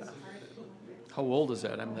 that's, how old is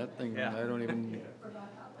that? I mean, that thing, Yeah. I don't even,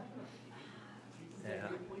 Yeah.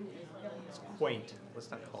 It's quaint. Let's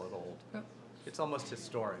not call it old. It's almost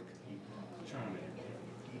historic.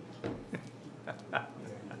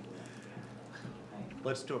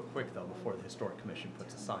 Let's do it quick, though, before the Historic Commission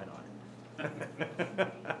puts a sign on it.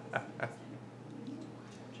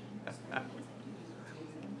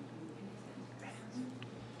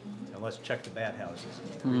 And let's check the bad houses.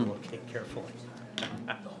 Relocate carefully.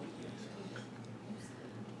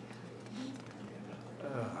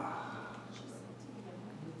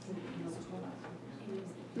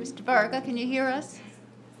 Mr. Varga, can you hear us?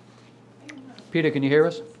 Peter, can you hear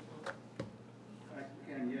us?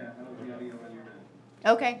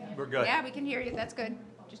 Okay. We're good. Yeah, we can hear you. That's good.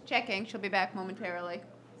 Just checking. She'll be back momentarily.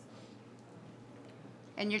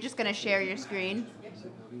 And you're just going to share your screen?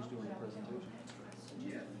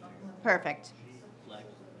 Perfect.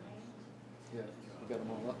 Yeah, we got them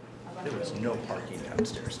all up. There was no parking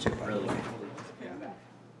downstairs, too, by the way.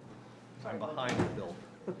 I'm behind the bill.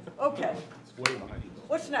 Okay, Way behind the bill.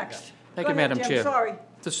 what's next? Thank Go you, ahead, Madam Jim, Chair. Sorry.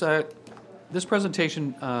 This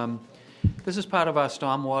presentation, this is part of our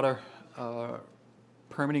stormwater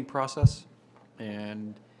permitting process,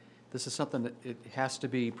 and this is something that it has to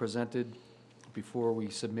be presented before we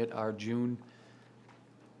submit our June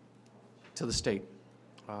to the state,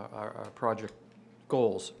 our project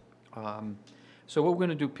goals. So what we're going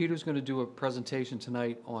to do, Peter's going to do a presentation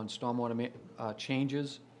tonight on stormwater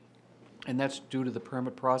changes, and that's due to the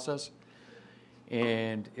permit process.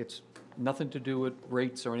 And it's nothing to do with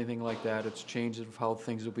rates or anything like that. It's changes of how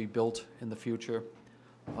things will be built in the future.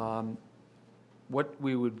 What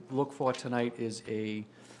we would look for tonight is a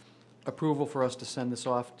approval for us to send this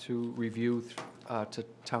off to review to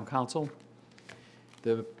town council.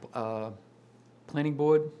 The planning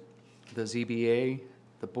board, the ZBA,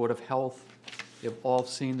 the Board of Health, they've all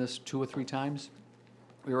seen this 2 or 3 times.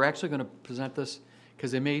 We were actually going to present this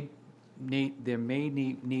because there may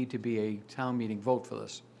need to be a town meeting vote for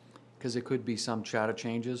this, because there could be some charter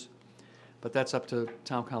changes, but that's up to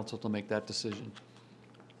town council to make that decision.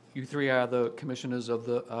 You 3 are the commissioners of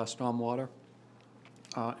the stormwater,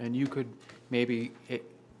 and you could maybe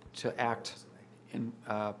to act and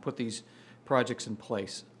put these projects in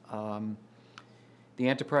place. The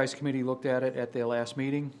Enterprise Committee looked at it at their last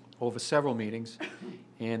meeting, over several meetings,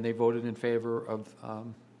 and they voted in favor of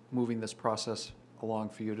moving this process along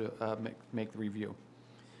for you to make the review.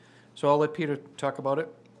 So I'll let Peter talk about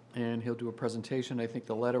it, and he'll do a presentation. I think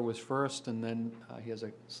the letter was first, and then he has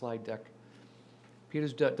a slide deck. Peter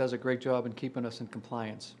does a great job in keeping us in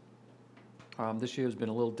compliance. This year has been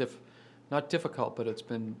a little not difficult, but it's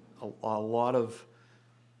been a lot of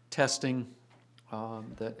testing,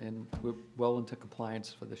 and we're well into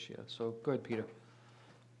compliance for this year. So go ahead, Peter.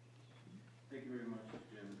 Thank you very much,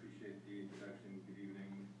 Jim. Appreciate the introduction. Good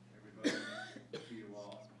evening, everybody. See you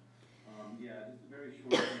all. Yeah, just a very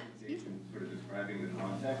short presentation, sort of describing the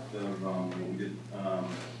context of what we did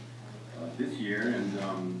this year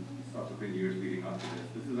and subsequent years leading up to this.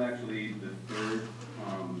 This is actually the 3rd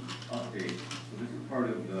update. So this is part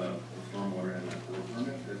of the stormwater NF4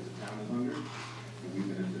 permit that the town is under. we've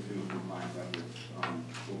been assisting with compliance efforts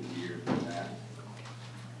over the years with that.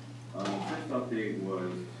 The first update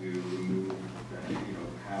was to remove,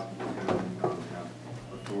 have the town have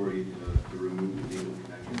authority to remove the legal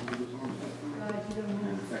connections to the storm system.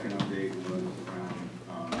 And the second update was around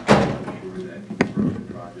making sure that construction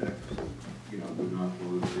projects, do not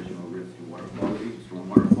pose additional risk to water quality,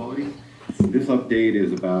 stormwater quality. This update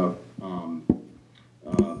is about,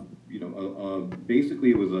 basically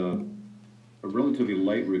it was a relatively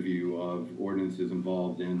light review of ordinances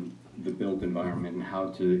involved in the built environment and how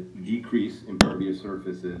to decrease impervious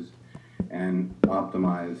surfaces and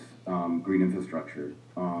optimize green infrastructure.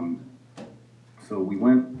 So we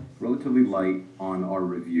went relatively light on our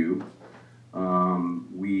review.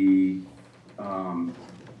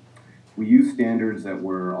 We used standards that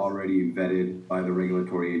were already vetted by the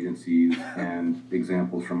regulatory agencies and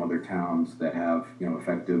examples from other towns that have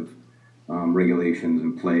effective regulations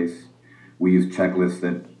in place. We used checklists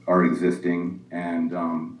that are existing and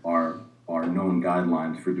are known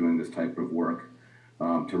guidelines for doing this type of work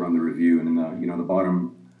to run the review. And in the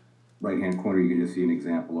bottom right-hand corner, you can just see an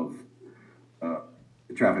example of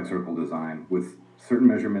the traffic circle design with certain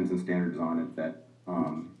measurements and standards on it that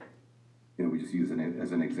we just use it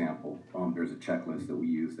as an example. There's a checklist that we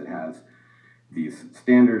use that has these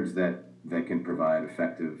standards that can provide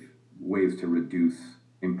effective ways to reduce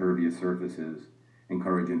impervious surfaces,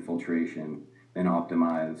 encourage infiltration, and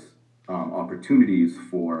optimize opportunities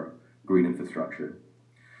for green infrastructure.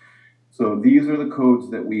 So these are the codes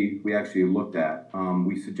that we actually looked at.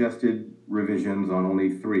 We suggested revisions on only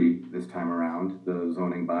 3 this time around: the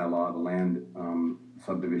zoning bylaw, the land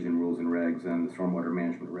subdivision rules and regs, and the stormwater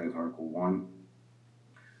management regs, Article 1.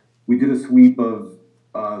 We did a sweep of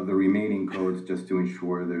the remaining codes just to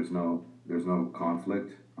ensure there's no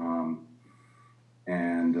conflict,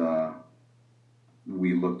 and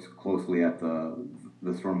we looked closely at the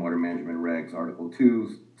stormwater management regs, Article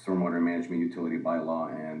 2, stormwater management utility bylaw,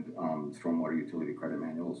 and stormwater utility credit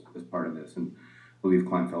manuals as part of this. And I believe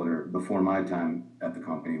Kleinfelder, before my time at the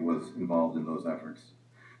company, was involved in those efforts.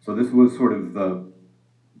 So this was sort of the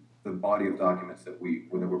body of documents that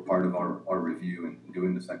were part of our review and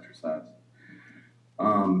doing this exercise.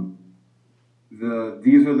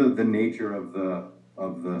 These are the nature of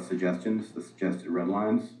the suggestions, the suggested red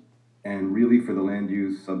lines. And really for the land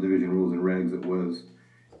use subdivision rules and regs, it was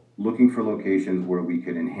looking for locations where we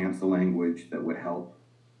could enhance the language that would help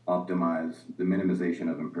optimize the minimization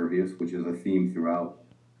of impervious, which is a theme throughout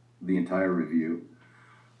the entire review.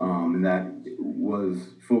 And that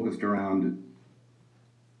was focused around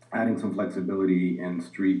adding some flexibility in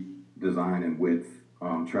street design and width,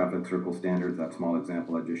 traffic circle standards, that small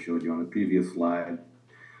example I just showed you on the previous slide,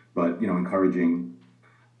 but encouraging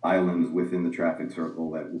islands within the traffic circle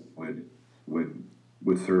that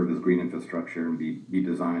would serve as green infrastructure and be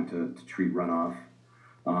designed to treat runoff,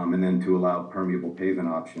 and then to allow permeable pavement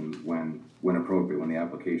options when appropriate, when the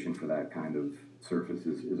application for that kind of surface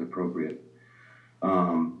is appropriate.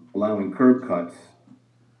 Allowing curb cuts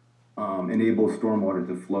enables stormwater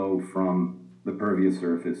to flow from the pervious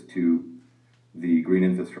surface to the green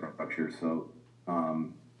infrastructure. So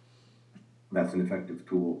that's an effective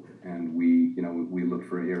tool, and we look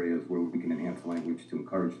for areas where we can enhance the language to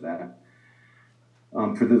encourage that.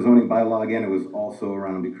 For the zoning bylaw, again, it was also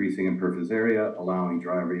around decreasing impervious area, allowing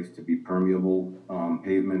driveways to be permeable,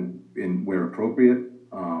 pavement where appropriate,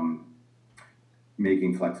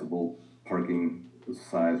 making flexible parking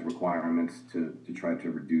size requirements to try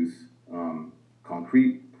to reduce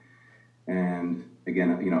concrete. And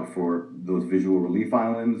again, for those visual relief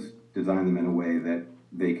islands, design them in a way that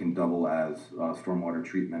they can double as stormwater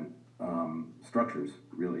treatment structures,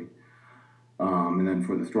 really. And then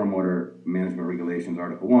for the stormwater management regulations,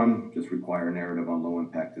 Article 1, just require a narrative on low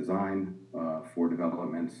impact design for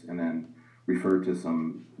developments, and then refer to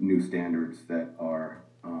some new standards that are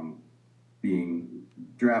being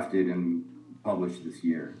drafted and published this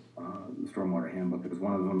year. The stormwater handbook is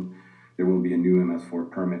one of them. There will be a new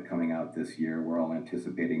MS4 permit coming out this year. We're all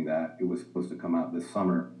anticipating that. It was supposed to come out this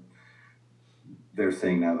summer. They're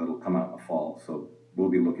saying now that it'll come out in the fall, so we'll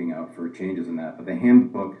be looking out for changes in that. But the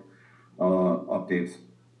handbook updates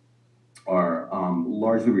are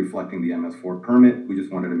largely reflecting the MS4 permit. We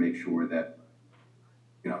just wanted to make sure that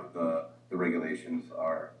the regulations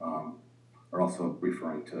are also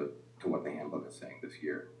referring to what the handbook is saying this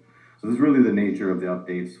year. So this is really the nature of the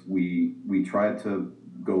updates. We tried to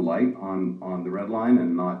go light on the red line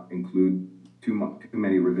and not include too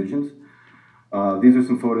many revisions. These are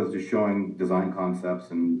some photos just showing design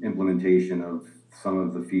concepts and implementation of some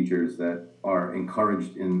of the features that are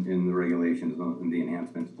encouraged in the regulations and the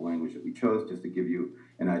enhancements, the language that we chose, just to give you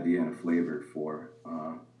an idea and a flavor for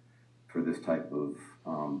this type of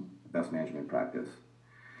best management practice.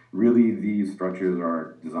 Really, these structures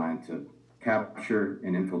are designed to capture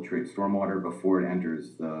and infiltrate stormwater before it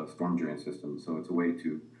enters the storm drain system. So it's a way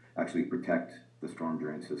to actually protect the storm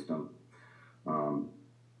drain system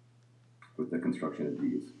with the construction of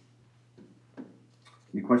these.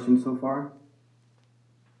 Any questions so far?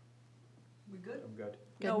 We good? I'm good.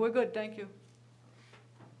 No, we're good, thank you.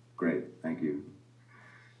 Great, thank you.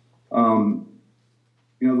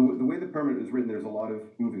 You know, the way the permit is written, there's a lot of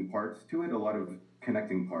moving parts to it, a lot of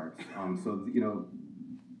connecting parts. So, you know,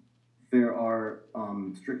 there are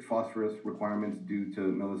strict phosphorus requirements due to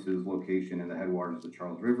Millis's location in the headwaters of the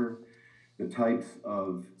Charles River. The types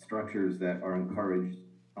of structures that are encouraged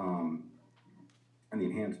and the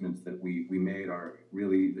enhancements that we made are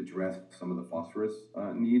really addressed some of the phosphorus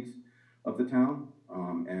needs of the town.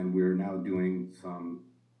 And we're now doing some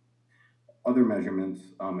other measurements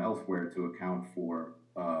elsewhere to account for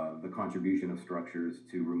the contribution of structures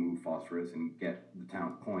to remove phosphorus and get the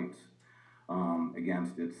town points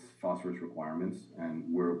against its phosphorus requirements. And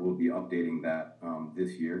we'll be updating that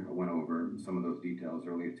this year. I went over some of those details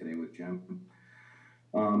earlier today with Jim.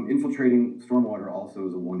 Infiltrating stormwater also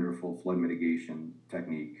is a wonderful flood mitigation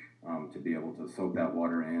technique to be able to soak that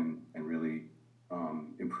water in and really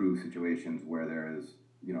improve situations where there is,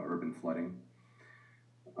 you know, urban flooding.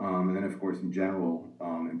 And then, of course, in general,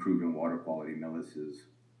 improving water quality. Millis is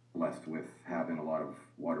blessed with having a lot of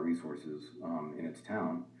water resources in its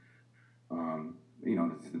town. You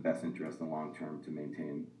know, it's the best interest in the long term to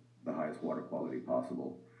maintain the highest water quality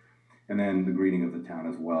possible. And then the greening of the town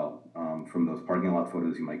as well. From those parking lot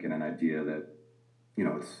photos, you might get an idea that, you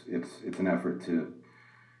know, it's an effort to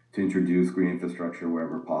introduce green infrastructure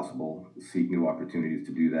wherever possible, seek new opportunities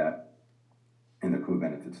to do that, and the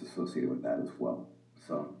co-benefits associated with that as well.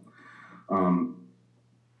 So,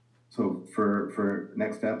 so for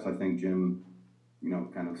next steps, I think Jim, you know,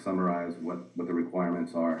 kind of summarized what the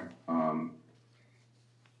requirements are,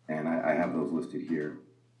 and I have those listed here.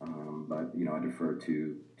 But you know, I defer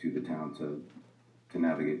to the town to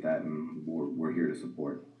navigate that, and we're here to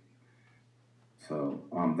support. So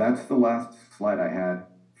that's the last slide I had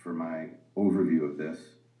for my overview of this.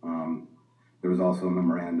 There was also a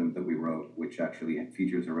memorandum that we wrote, which actually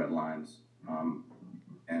features the red lines,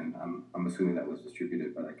 and I'm assuming that was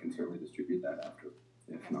distributed, but I can certainly distribute that after,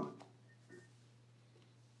 if not.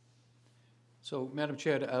 So, Madam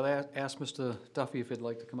Chair, I'll ask Mr. Duffy if he'd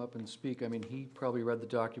like to come up and speak. I mean, he probably read the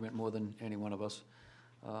document more than any one of us.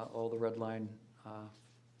 All the red line, I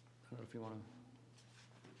don't know if you want to.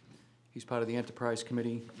 He's part of the Enterprise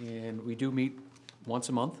Committee, and we do meet once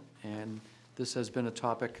a month, and this has been a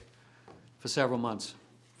topic for several months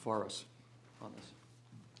for us on this.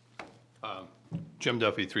 Jim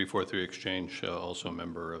Duffy, 343 Exchange, also a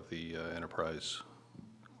member of the Enterprise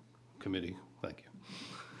Committee. Thank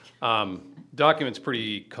you. Document's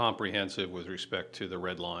pretty comprehensive with respect to the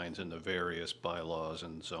red lines and the various bylaws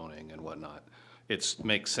and zoning and whatnot. It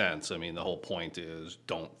makes sense. I mean, the whole point is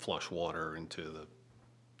don't flush water into the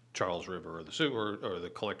Charles River or the sewer or the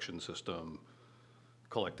collection system,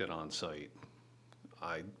 collect it on site.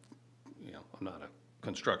 I'm not a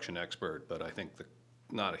construction expert, but I think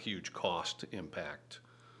not a huge cost impact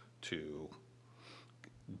to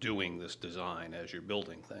doing this design as you're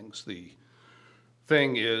building things. The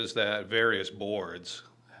thing is that various boards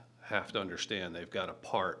have to understand they've got a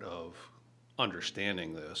part of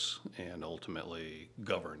understanding this and ultimately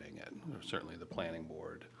governing it. Certainly the Planning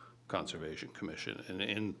Board, Conservation Commission, and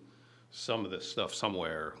in some of this stuff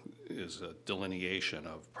somewhere is a delineation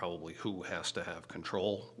of probably who has to have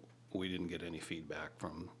control. We didn't get any feedback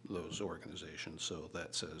from those organizations, so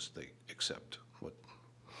that says they accept what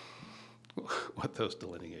those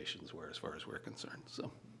delineations were as far as we're concerned.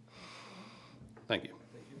 So, thank you.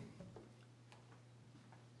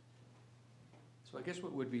 So I guess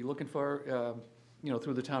what we'd be looking for,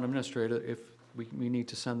 through the town administrator, if we need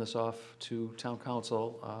to send this off to town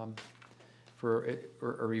council for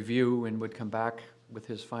a review, and would come back with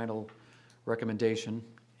his final recommendation.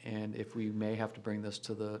 And if we may have to bring this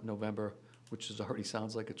to the November, which already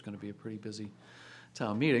sounds like it's going to be a pretty busy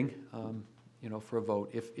town meeting, for a vote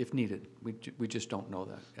if needed. We just don't know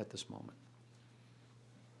that at this moment.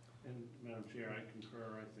 And Madam Chair, I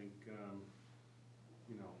concur. I think,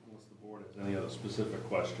 unless the board has any other specific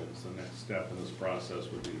questions, the next step in this process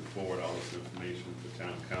would be to forward all this information to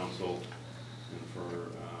town council and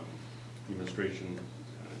for administration,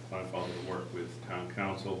 to work with town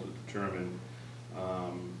council to determine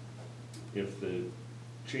if the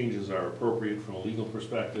changes are appropriate from a legal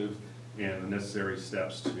perspective, and the necessary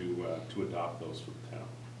steps to adopt those for the town.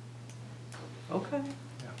 Okay.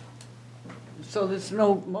 So there's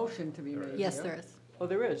no motion to be made? Yes, here? there is. Oh,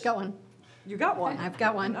 there is? Got one. You got one? I've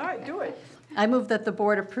got one. All right, do it. I move that the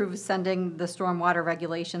board approves sending the stormwater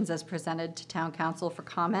regulations as presented to town council for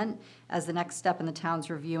comment as the next step in the town's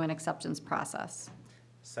review and acceptance process.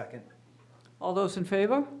 Second. All those in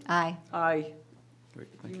favor? Aye. Aye. Great,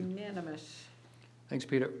 thank you. Unanimous. Thanks,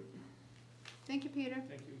 Peter. Thank you, Peter.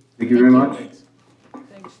 Thank you. Thank you very much.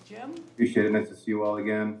 Thanks, Jim. Appreciate it. Nice to see you all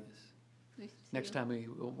again. Nice to see Next you.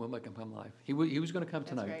 time we'll make him come live. He was going to come That's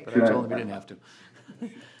tonight, great. but I told him he didn't have to.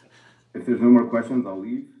 If there's no more questions, I'll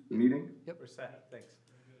leave the meeting. Yep. We're set. Thanks.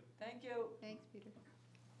 Thank you. Thanks, Peter.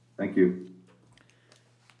 Thank you.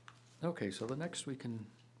 Okay, so the next we can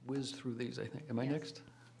whiz through these, I think. Am I next?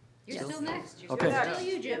 You're Yes. still next. You're Okay. still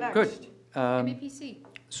you, Jim. Good. MAPC.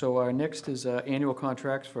 So our next is annual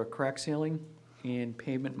contracts for crack sealing and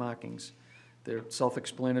pavement markings. They're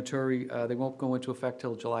self-explanatory. They won't go into effect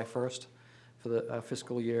till July 1st for the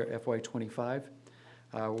fiscal year FY '25.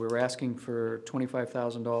 We're asking for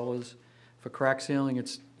 $25,000 for crack sealing.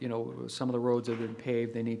 It's, some of the roads have been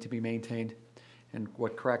paved, they need to be maintained. And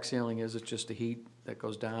what crack sealing is, it's just a heat that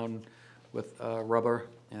goes down with rubber,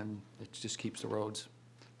 and it just keeps the roads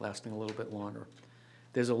lasting a little bit longer.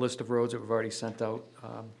 There's a list of roads that we've already sent out,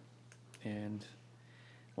 and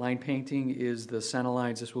line painting is the center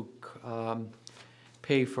lines. This will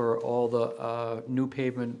pay for all the new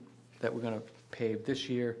pavement that we're gonna pave this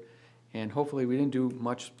year. And hopefully, we didn't do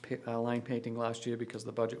much line painting last year because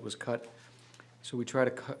the budget was cut. So we try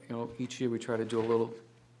to cut, each year we try to do a little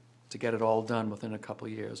to get it all done within a couple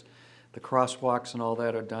of years. The crosswalks and all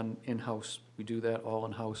that are done in-house. We do that all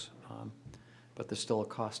in-house, but there's still a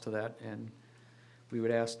cost to that. And we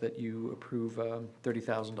would ask that you approve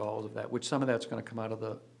 $30,000 of that, which some of that's gonna come out of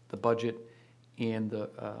the budget and the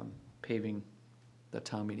paving that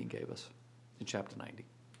town meeting gave us in Chapter 90.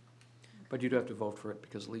 But you do have to vote for it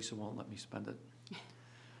because Lisa won't let me spend it.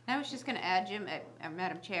 I was just going to add, Jim,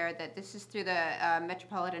 Madam Chair, that this is through the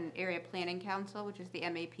Metropolitan Area Planning Council, which is the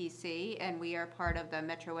MAPC, and we are part of the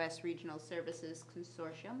Metro West Regional Services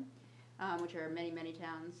Consortium, which are many, many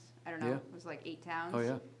towns. I don't know, Yeah. it was like 8 towns. Oh,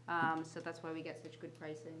 yeah. So that's why we get such good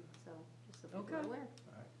pricing, so just so people are Okay. aware.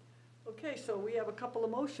 Okay, so we have a couple of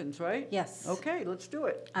motions, right? Yes. Okay, let's do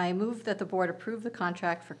it. I move that the board approve the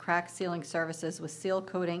contract for crack sealing services with Seal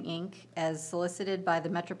Coating, Inc. as solicited by the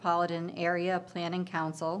Metropolitan Area Planning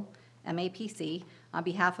Council, MAPC, on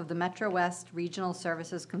behalf of the Metro West Regional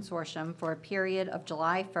Services Consortium for a period of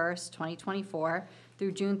July 1st, 2024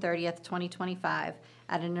 through June 30th, 2025,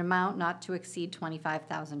 at an amount not to exceed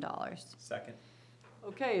 $25,000. Second.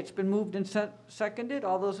 Okay, it's been moved and seconded.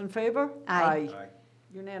 All those in favor? Aye. Aye.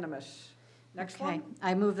 Unanimous. Next Okay. one?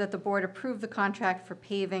 I move that the board approve the contract for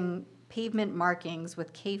pavement markings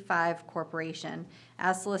with K5 Corporation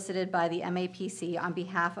as solicited by the MAPC on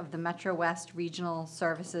behalf of the Metro West Regional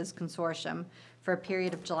Services Consortium for a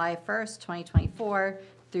period of July 1st, 2024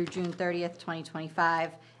 through June 30th,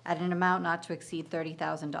 2025, at an amount not to exceed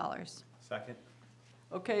 $30,000. Second.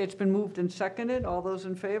 Okay, it's been moved and seconded. All those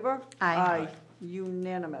in favor? Aye.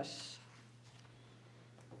 Unanimous.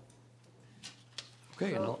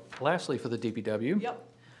 Okay, and lastly, for the DPW. Yep.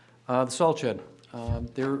 The salt shed.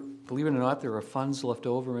 Believe it or not, there are funds left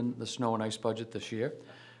over in the snow and ice budget this year,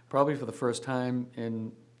 probably for the first time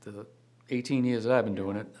in the 18 years that I've been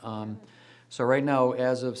doing it. So right now,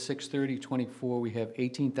 as of 6/30/24, we have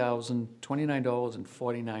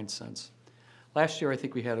 $18,029.49. Last year, I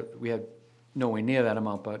think we had nowhere near that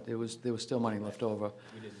amount, but there was still money left over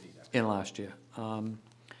in last year.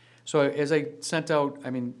 So as I sent out,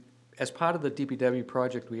 as part of the DPW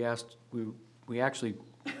project, we actually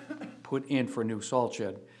put in for a new salt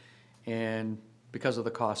shed, and because of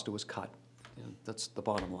the cost, it was cut. That's the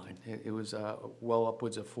bottom line. It was well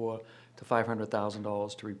upwards of $400,000 to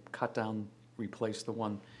 $500,000 to cut down, replace the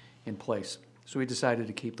one in place. So we decided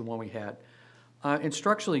to keep the one we had. And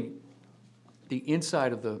structurally, the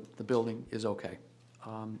inside of the building is okay.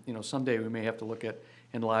 Someday we may have to look at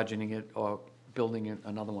enlarging it or building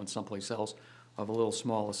another one someplace else of a little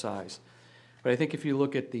smaller size. But I think if you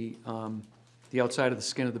look at the outside of the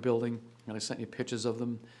skin of the building, and I sent you pictures of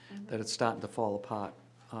them, that it's starting to fall apart.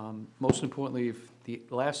 Most importantly, if the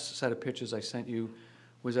last set of pictures I sent you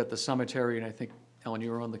was at the cemetery, and I think, Ellen,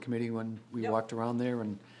 you were on the committee when we walked around there,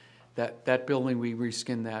 and that building, we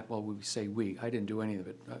reskinned that, well, we say we, I didn't do any of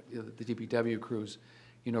it. The DPW crews,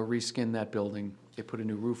 reskinned that building. They put a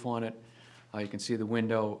new roof on it. You can see the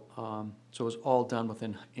window. So it was all done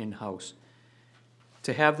within in-house.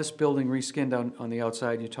 To have this building reskinned on the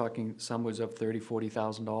outside, you're talking somewhere of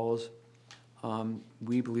 $30,000-$40,000.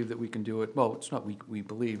 We believe that we can do it, well, it's not we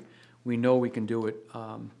believe, we know we can do it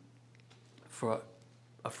for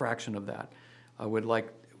a fraction of that. I would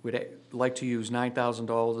like to use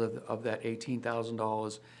 $9,000 of that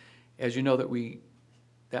 $18,000. As you know, that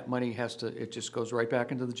money it just goes right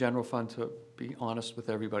back into the general fund, to be honest with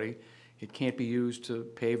everybody. It can't be used to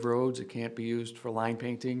pave roads, it can't be used for line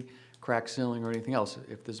painting, crack sealing, or anything else.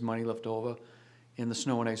 If there's money left over in the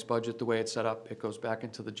snow and ice budget, the way it's set up, it goes back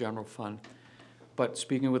into the general fund. But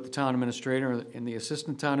speaking with the town administrator and the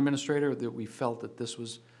assistant town administrator, that we felt that this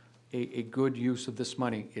was a good use of this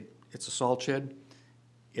money. It's a salt shed.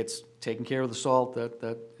 It's taking care of the salt, that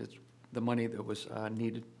it's the money that was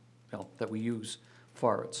needed, that we use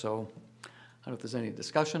for it. So I don't know if there's any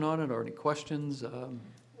discussion on it or any questions. Well,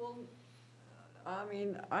 I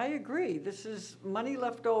mean, I agree. This is money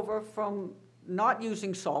left over from not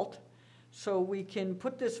using salt, so we can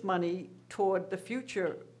put this money toward the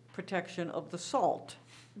future protection of the salt.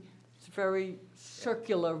 It's very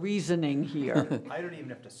circular reasoning here. I don't even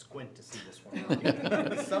have to squint to see this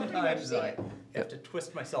one. Sometimes I have to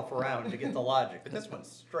twist myself around to get the logic, but this one's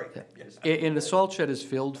straight. Yes. And the salt shed is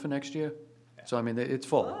filled for next year, so I mean, it's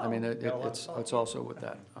full. I mean, Got a lot of it's salt. also with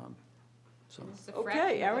that, so. This is a fraction of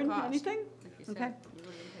Okay, the Erin, cost, anything? like you said. Okay. You would've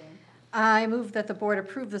been paying. I move that the board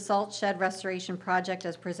approve the salt shed restoration project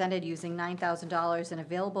as presented using $9,000 in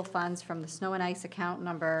available funds from the snow and ice account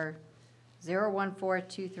number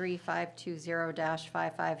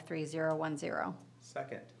 014235220-553010.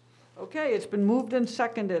 Second. Okay, it's been moved and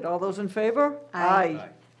seconded. All those in favor? Aye.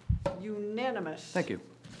 Unanimous. Thank you.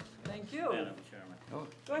 Thank you. Madam Chairman.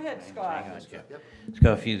 Go ahead, Scott. Hang on, Jim.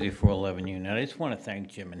 Scott Fusey, 411 Union. I just want to thank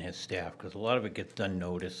Jim and his staff, because a lot of it gets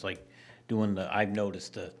unnoticed, like I've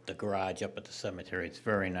noticed the garage up at the cemetery. It's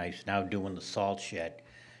very nice. Now doing the salt shed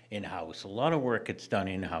in-house. A lot of work gets done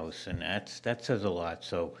in-house, and that says a lot.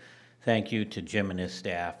 So thank you to Jim and his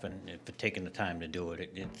staff and for taking the time to do it.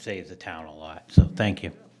 It saves the town a lot. So thank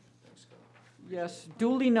you. Yes,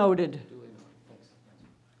 duly noted.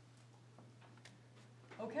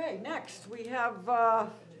 Okay, next, we have the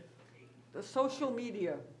social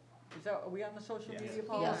media. Are we on the social media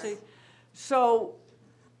policy? Yes. So,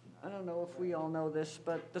 I don't know if we all know this,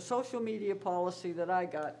 but the social media policy that I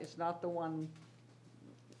got is not the one,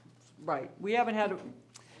 right, we haven't had,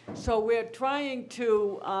 so we're trying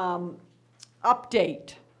to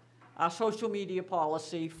update our social media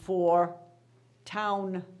policy for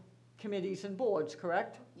town committees and boards,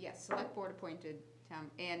 correct? Yes, select board appointed town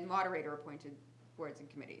and moderator appointed boards and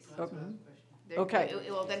committees. Okay. Okay.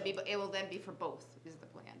 It will then be for both, is the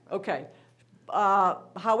plan. Okay.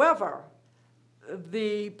 However,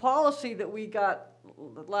 the policy that we got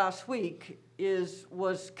last week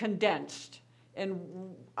was condensed, and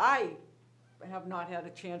I have not had a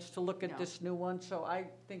chance to look at No. this new one, so I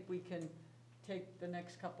think we can take the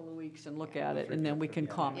next couple of weeks and look at it, and then we can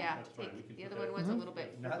comment. Yeah, That's fine. We can the put other that- one was a little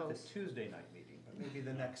bit Not the verbose. Tuesday night meeting, but maybe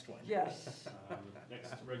the next one. Yes.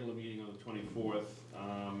 Next regular meeting on the 24th,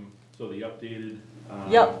 so the updated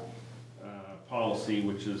Yep. Policy,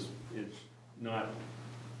 which is, it's not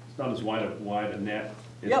as wide a net.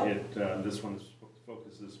 Yep. This one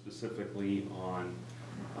focuses specifically on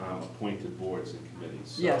appointed boards and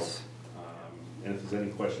committees. So, Yes. And if there's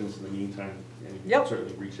any questions in the meantime, you can Yep.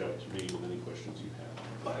 certainly reach out to me with any questions you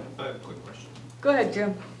have. I have a quick question. Go ahead,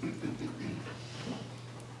 Jim.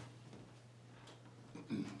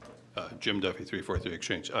 Jim Duffy, 343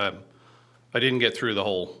 Exchange. I didn't get through the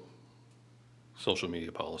whole social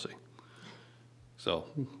media policy. So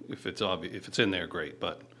if it's in there, great.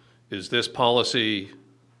 But is this policy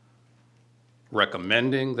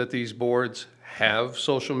recommending that these boards have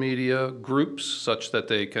social media groups such that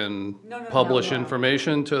they can No. publish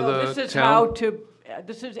information to No, the this is how town? to,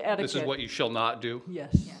 this is etiquette. This is what you shall not do?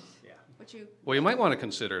 Yes. But you, Well, you might want to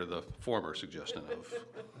consider the former suggestion of That's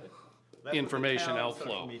what the information town outflow.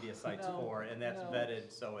 Social media site's No, for, and that's no. vetted,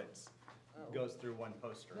 so goes through one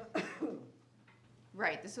poster.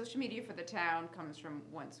 right, the social media for the town comes from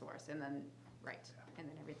one source, and then, right, and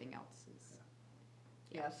then everything else is,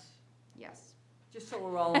 Yes. yes. Just so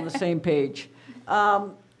we're all on the same page.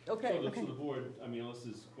 Okay. So the board, I mean, unless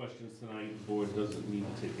there's questions tonight, the board doesn't need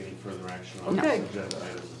to take any further action on Okay. this agenda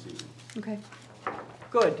item this evening. Okay.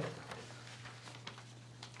 Good.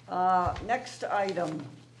 Next item.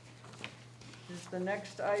 Is the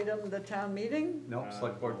next item the town meeting? No,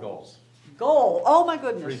 select board goals. Goal, oh my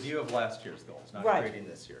goodness. Review of last year's goals, not Right. creating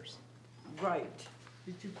this year's. Right.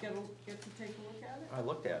 Did you get to take a look at it? I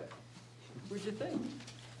looked at it. What'd you think?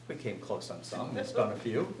 We came close on some, missed on a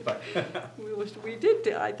few, but.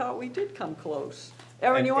 I thought we did come close.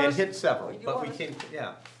 Erin, you want to? And hit several, you but we wanna- came,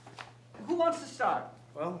 yeah. Who wants to start?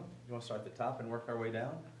 Well, you want to start at the top and work our way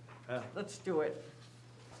down? Yeah. Let's do it.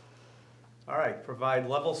 All right, provide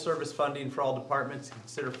level service funding for all departments,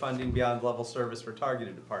 consider funding beyond level service for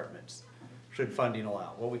targeted departments, should funding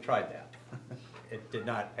allow. Well, we tried that. It did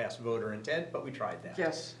not pass voter intent, but we tried that.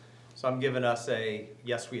 Yes. So I'm giving us a,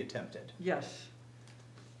 yes, we attempted. Yes.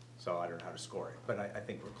 So I don't know how to score it, but I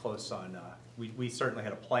think we're close on, we certainly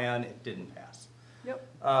had a plan, it didn't pass.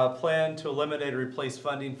 Yep. Plan to eliminate or replace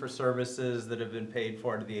funding for services that have been paid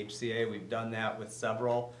for to the HCA. We've done that with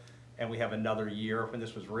several, and we have another year. When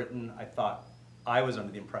this was written, I was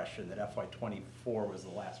under the impression that FY '24 was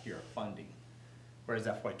the last year of funding, whereas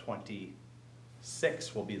FY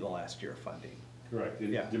 '26 will be the last year of funding. Correct,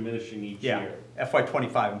 Yeah. it's diminishing each Yeah, year. FY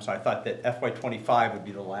 '25, I'm sorry, I thought that FY '25 would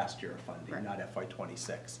be the last year of funding, Right. not FY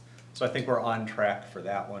 '26. So I think we're on track for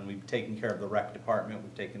that one. We've taken care of the rec department,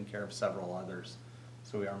 we've taken care of several others,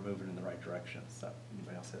 so we are moving in the right direction. So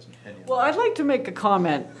anybody else has an opinion? Well, I'd like to make a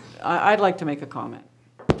comment. I'd like to make a comment.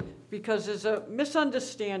 Because there's a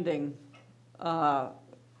misunderstanding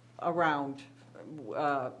around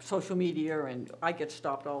social media, and I get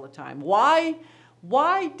stopped all the time. Why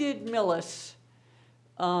did Millis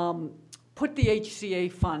put the HCA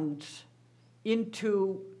funds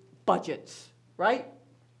into budgets, right?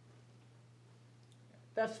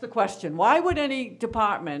 That's the question. Why would any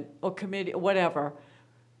department or committee, or whatever,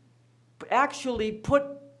 actually put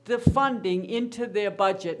the funding into their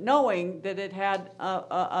budget, knowing that it had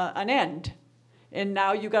an end, and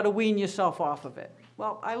now you got to wean yourself off of it?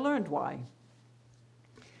 Well, I learned why.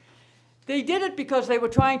 They did it because they were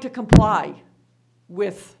trying to comply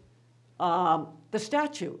with the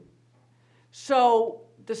statute. So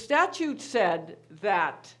the statute said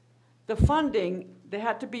that the funding, there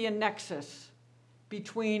had to be a nexus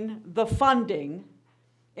between the funding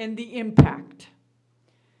and the impact.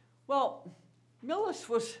 Well, Millis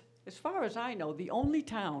was, as far as I know, the only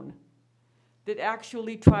town that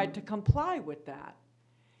actually tried to comply with that.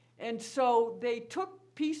 And so they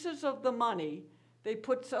took pieces of the money, they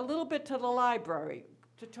put a little bit to the library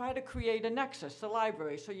to try to create a nexus, the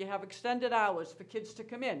library, so you have extended hours for kids to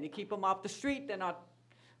come in. You keep them off the street, they're not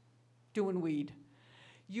doing weed.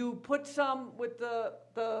 You put some with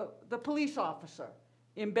the police officer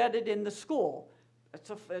embedded in the school.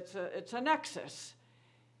 It's a nexus.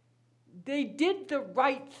 They did the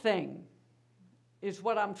right thing, is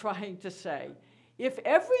what I'm trying to say. If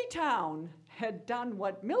every town had done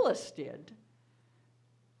what Millis did,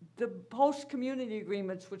 the post-community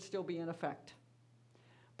agreements would still be in effect.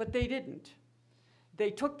 But they didn't.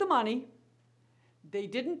 They took the money. They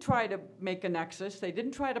didn't try to make a nexus. They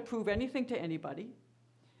didn't try to prove anything to anybody.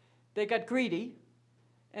 They got greedy.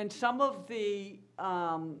 And some of the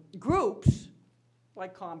groups,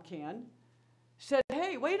 like ComCan, said,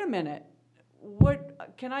 hey, wait a minute,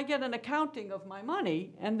 can I get an accounting of my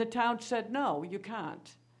money? And the town said, no, you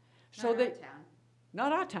can't. So they,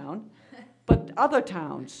 not our town, but other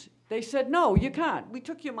towns. They said, no, you can't. We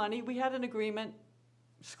took your money, we had an agreement,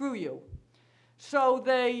 screw you. So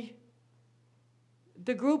the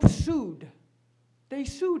group sued. They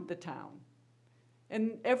sued the town.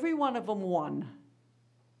 And every one of them won.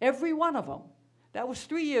 Every one of them. That was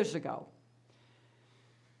 3 years ago.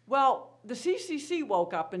 Well, the CCC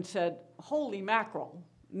woke up and said, holy mackerel,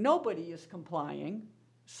 nobody is complying,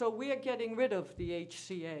 so we are getting rid of the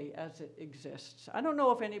HCA as it exists. I don't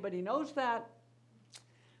know if anybody knows that,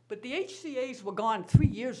 but the HCAs were gone 3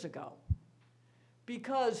 years ago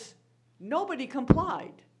because nobody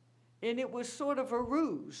complied, and it was sort of a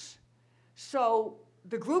ruse. So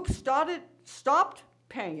the group stopped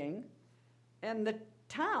paying, and the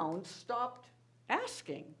town stopped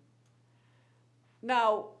asking.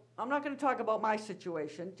 Now, I'm not going to talk about my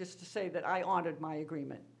situation, just to say that I honored my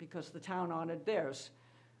agreement because the town honored theirs.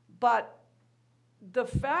 But the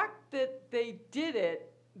fact that they did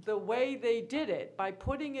it the way they did it, by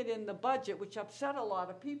putting it in the budget, which upset a lot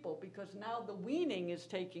of people because now the weaning is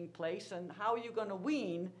taking place, and how are you going to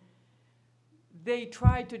wean? They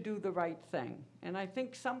tried to do the right thing. And I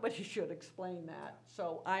think somebody should explain that.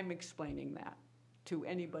 So I'm explaining that to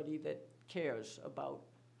anybody that cares about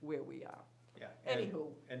where we are. Yeah. Anywho.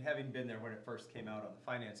 And having been there when it first came out on the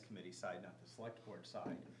finance committee side, not the select board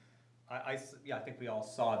side, I think we all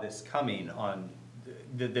saw this coming on,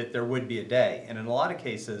 that there would be a day. And in a lot of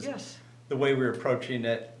cases, yes, the way we were approaching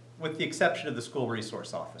it, with the exception of the school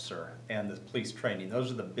resource officer and the police training,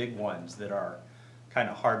 those are the big ones that are kind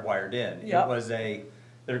of hardwired in. Yep. It was they're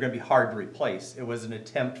going to be hard to replace. It was an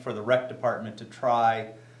attempt for the rec department to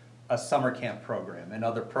try a summer camp program and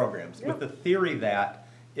other programs, with the theory that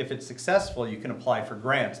if it's successful, you can apply for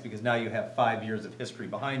grants, because now you have 5 years of history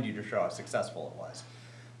behind you to show how successful it was.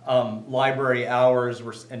 Library hours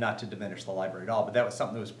were, and not to diminish the library at all, but that was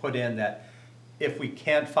something that was put in that if we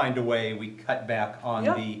can't find a way, we cut back on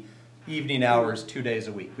the evening hours 2 days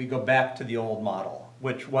a week. We go back to the old model,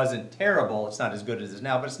 which wasn't terrible. It's not as good as it is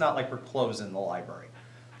now, but it's not like we're closing the library.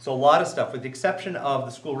 So a lot of stuff, with the exception of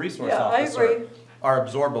the school resource officer, are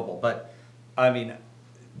absorbable. But I mean,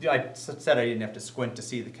 I said I didn't have to squint to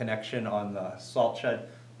see the connection on the salt shed.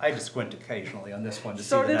 I had to squint occasionally on this one to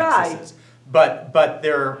see the nexuses. But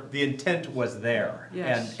the intent was there.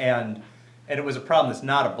 Yes. And it was a problem that's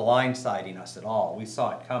not a blindsiding us at all. We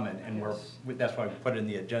saw it coming, and that's why we put it in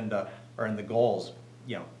the agenda or in the goals,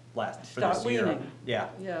 you know, for this year. Leaning. Yeah.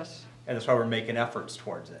 Yes. And that's why we're making efforts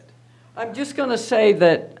towards it. I'm just going to say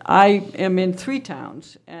that I am in 3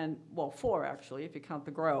 towns, and, well, 4 actually, if you count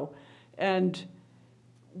the grow. And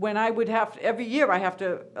when I would have to, every year I have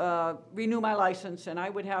to renew my license, and I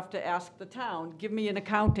would have to ask the town, give me an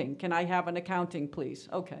accounting. Can I have an accounting, please?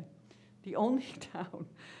 Okay. The only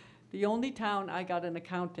town I got an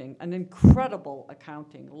accounting, an incredible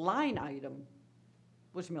accounting line item,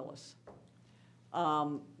 was Millis.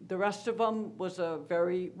 The rest of them was a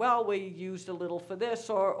very, well, we used a little for this,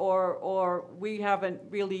 or we haven't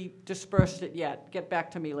really dispersed it yet. Get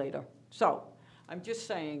back to me later. So I'm just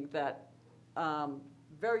saying that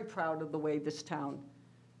very proud of the way this town,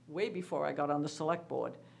 way before I got on the select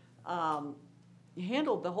board,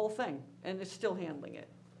 handled the whole thing, and is still handling it.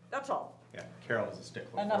 That's all. Yeah, Carol is a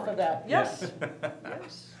stickler. Enough for of it. that. Yes.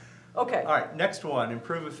 Yes. Okay. All right, next one,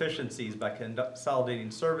 improve efficiencies by consolidating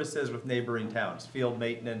services with neighboring towns, field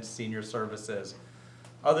maintenance, senior services,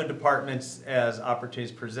 other departments as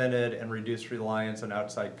opportunities presented, and reduce reliance on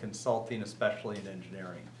outside consulting, especially in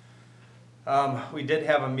engineering. We did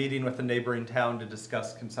have a meeting with the neighboring town to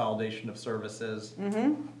discuss consolidation of services.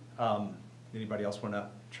 Anybody else want to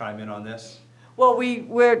chime in on this? Well,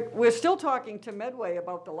 we're still talking to Medway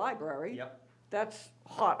about the library. Yep. That's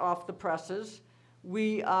hot off the presses.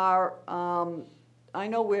 We are, I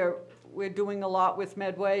know we're doing a lot with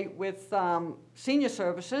Medway with senior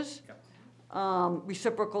services,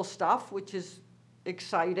 reciprocal stuff, which is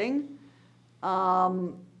exciting.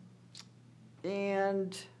 And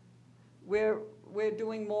we're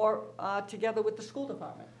doing more together with the school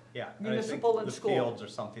department. Yeah, Municipal and the school. fields are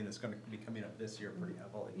something that's going to be coming up this year pretty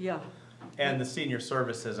heavily. Yeah. And the senior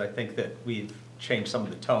services, I think that we've changed some of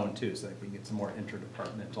the tone too, so that we can get some more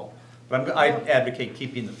interdepartmental. But I advocate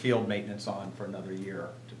keeping the field maintenance on for another year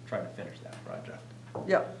to try to finish that project.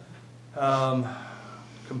 Yep.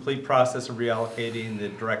 Complete process of reallocating the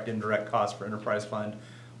direct indirect costs for enterprise fund.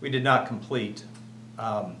 We did not complete. We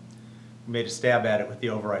made a stab at it with the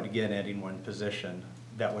override again, adding 1 position.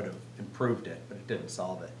 That would have improved it, but it didn't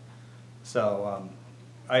solve it. So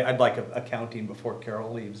I'd like accounting before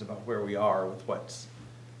Carol leaves about where we are with what's,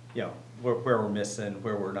 you know, where we're missing,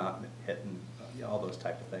 where we're not hitting, all those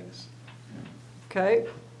type of things. Okay.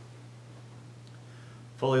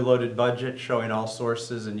 Fully loaded budget showing all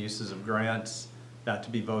sources and uses of grants, not to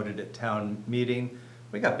be voted at town meeting.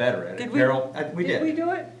 We got better at it, Carol. We did. Did we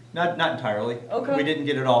do it? Not entirely. Okay. We didn't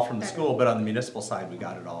get it all from the school, but on the municipal side, we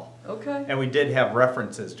got it all. Okay. And we did have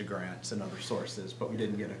references to grants and other sources, but we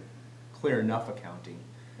didn't get a clear enough accounting.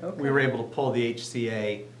 Okay. We were able to pull the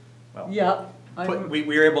HCA, well, Yeah. we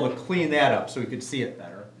were able to clean that up so we could see it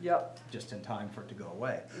better. Yep. Just in time for it to go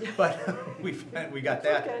away. But we got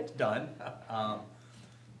that okay. done.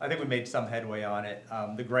 I think we made some headway on it.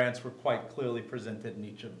 The grants were quite clearly presented in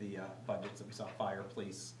each of the budgets that we saw: fire,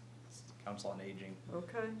 police, council on aging.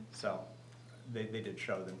 Okay. So they did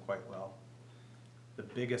show them quite well. The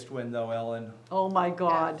biggest win though, Ellen, Oh, my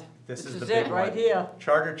God. this is the it big right one. here.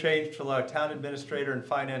 Charter change to allow town administrator and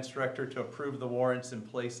finance director to approve the warrants in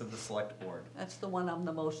place of the select board. That's the one I'm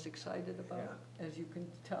the most excited about, as you can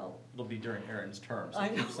tell. It'll be during Aaron's term, so I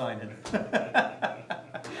keep know. signing.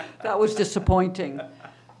 That was disappointing,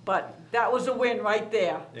 but that was a win right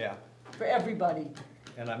there Yeah. for everybody.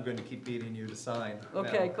 And I'm going to keep beating you to sign.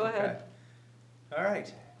 Okay, now. go ahead. Okay. All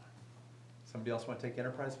right. Somebody else want to take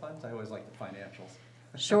enterprise funds? I always like the financials.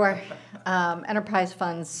 Sure. Enterprise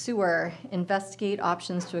funds, sewer, investigate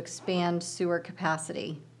options to expand sewer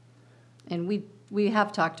capacity. And we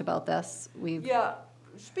have talked about this. Yeah,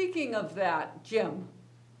 speaking of that, Jim,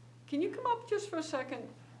 can you come up just for a second?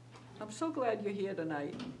 I'm so glad you're here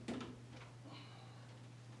tonight.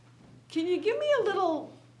 Can you give me a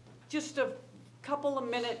little, just a couple of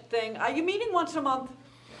minute thing? Are you meeting once a month?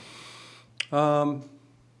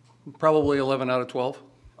 Probably 11 out of 12.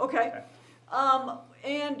 Okay.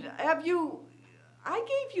 And have you, I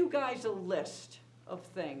gave you guys a list of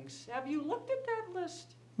things. Have you looked at that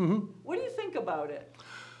list? Mm-hmm. What do you think about it?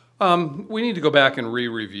 We need to go back and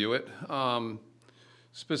re-review it.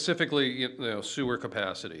 Specifically, you know, sewer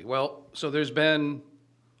capacity. Well, so there's been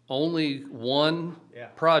only one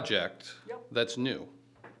project that's new.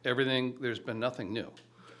 Everything, there's been nothing new.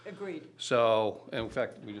 Agreed. So, in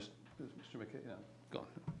fact, we just, Mr. McKay, yeah, go on.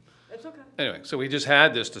 That's okay. Anyway, so we just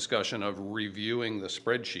had this discussion of reviewing the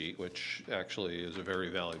spreadsheet, which actually is a very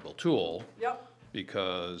valuable tool. Yep.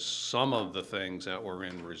 Because some of the things that were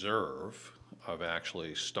in reserve have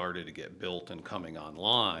actually started to get built and coming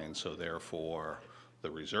online, so therefore the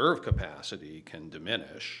reserve capacity can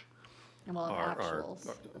diminish. And we'll have actuals.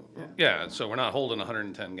 Yeah, so we're not holding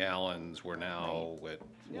 110 gallons, we're now at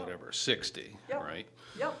whatever, 60, right?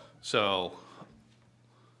 Yep. So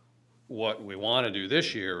what we want to do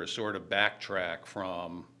this year is sort of backtrack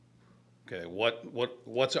from, okay,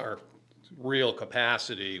 what's our real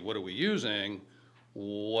capacity, what are we using,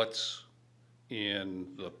 what's in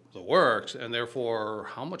the works, and therefore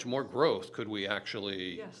how much more growth could we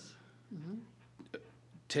actually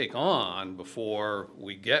take on before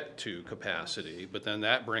we get to capacity. But then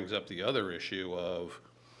that brings up the other issue of,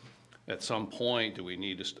 at some point, do we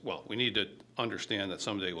need to, well, we need to understand that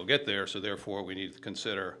someday we'll get there, so therefore we need to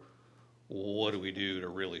consider what do we do to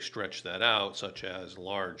really stretch that out, such as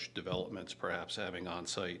large developments perhaps having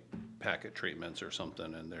on-site packet treatments or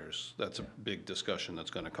something, and that's a big discussion that's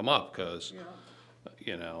going to come up, because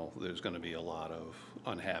you know, there's going to be a lot of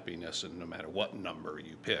unhappiness, and no matter what number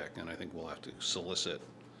you pick, and I think we'll have to solicit,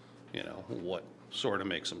 you know, what sort of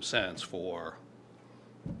makes some sense for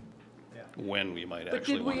when we might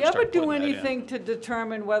actually want to start But did we ever putting do that in. anything to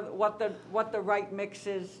determine what the right mix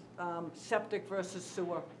is, septic versus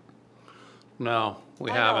sewer? No,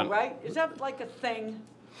 we I haven't. know, right? Is that like a thing?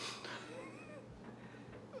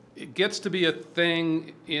 It gets to be a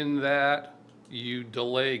thing in that you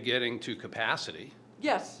delay getting to capacity.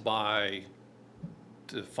 Yes. By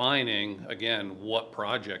defining, again, what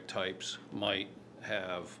project types might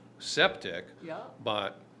have septic. Yeah.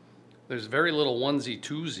 But there's very little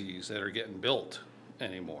onesie-twosies that are getting built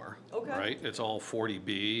anymore. Okay. Right? It's all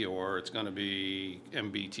 40B, or it's going to be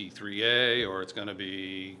MBT3A, or it's going to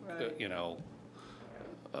be, you know,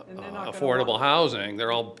 And they're not gonna affordable want- housing.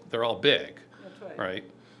 They're all big. That's right. Right?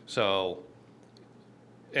 So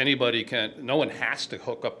anybody can, no one has to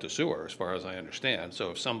hook up to sewer, as far as I understand.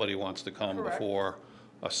 So if somebody wants to come Correct. before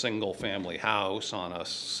a single-family house on a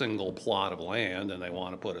single plot of land, and they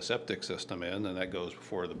want to put a septic system in, then that goes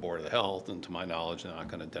before the Board of Health, and to my knowledge, they're not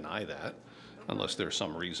going to deny that, unless there's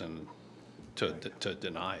some reason to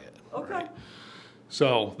deny it. Okay. Right?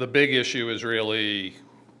 So the big issue is really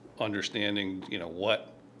understanding, you know,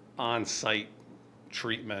 what on-site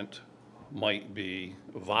treatment might be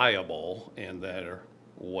viable, and then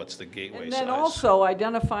what's the gateway And size. then also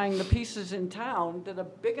identifying the pieces in town that are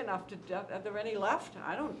big enough to, are there any left?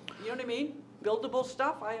 I don't, you know what I mean? Buildable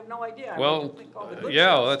stuff? I have no idea. I Well, think all the good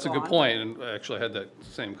yeah, stuff's that's a good gone. point, and I actually had that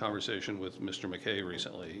same conversation with Mr. McKay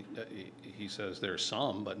recently. He says there's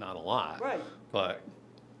some, but not a lot. Right. But,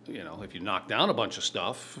 you know, if you knock down a bunch of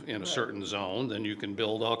stuff in a certain zone, then you can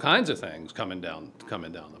build all kinds of things coming down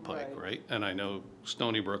the pike, right? And I know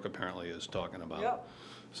Stony Brook apparently is talking about Yep.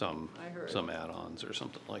 some I heard. some add-ons or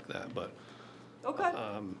something like that, but Okay.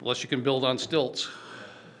 unless you can build on stilts.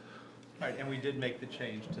 Right, and we did make the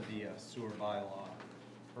change to the sewer bylaw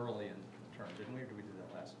early in term, didn't we, or did we do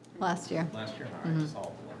that Last year. Last year, all right,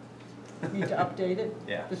 solved Need to update it?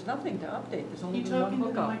 Yeah. There's nothing to update, there's only You been one talking to the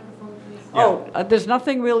hookup. microphone, please? Oh, there's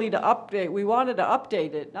nothing really to update. We wanted to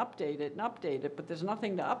update it, but there's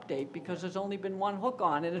nothing to update because there's only been one hook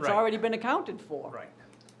on and it's Right. already been accounted for. Right.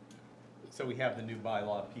 So we have the new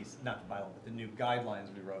bylaw piece, not the bylaw, but the new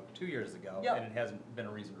guidelines we wrote 2 years ago, Yep. and it hasn't been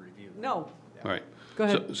a reason to review them. No. Right. Go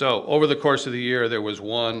ahead. So over the course of the year, there was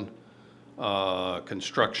one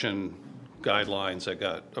construction guidelines that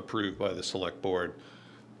got approved by the select board.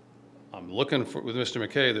 I'm looking for, with Mr.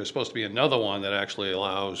 McKay, there's supposed to be another one that actually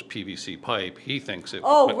allows PVC pipe. He thinks it.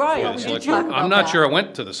 Oh, went right. before the We did select talk board. about I'm not that. sure it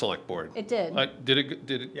went to the select board. It did. Did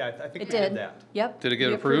it, Yeah, I think we It did did. that. Yep. did it get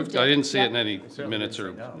we approved? it. I didn't see it in Yep. any certainly minutes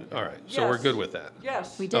or, didn't say no. all right, so we're Yes. good with that.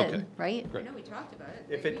 Yes. We did, Okay. right? I know we talked about it.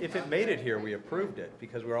 If it made it here, we approved it,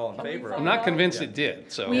 because we're all in favor of it. I'm not convinced it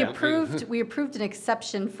did, so. We approved an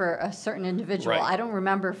exception for a certain individual. Right. I don't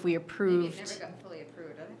remember if we Maybe it approved. never got fully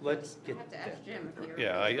approved. I think Let's get, Have to ask Jim if you're.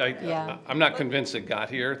 Yeah, Yeah. I'm not convinced it got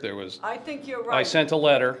here. There was, I think you're I right. sent a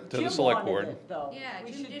letter to Jim the select wanted board. it, though. Yeah,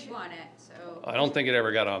 We Jim should did want it, so. I don't think it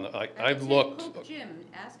ever got on the, I've say looked. poke Jim,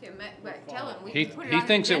 ask him, tell him, we He, can put it he on the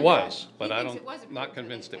thinks it agenda. was, but He I thinks don't, it was approved, not but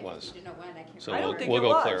convinced it I was. just didn't know when, I can't So I don't we'll, think we'll it go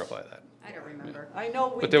was. clarify that. I don't remember. I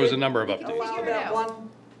know we But there was a did number of We can updates. allow figure it that out. one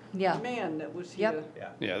Yeah. man that was Yep. here.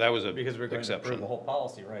 yeah, Yeah, that was a because we're going to approve exception. the whole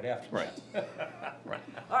policy right after. Right.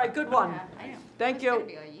 All right, good one. Yeah, I know. Thank It's gotta you.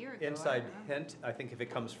 be a year ago, I Inside don't know. hint, I think if it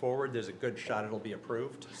comes forward, there's a good shot it'll be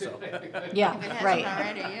approved, so. Yeah, If it hasn't right.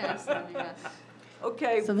 already, yes, then yes.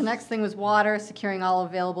 Okay, So the next thing was water, securing all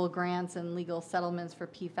available grants and legal settlements for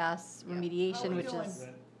PFAS Yeah. remediation, How we which doing? is,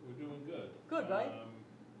 We're doing good. Good, right?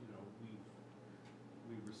 You know,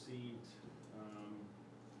 we've received,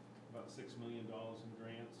 about $6 million in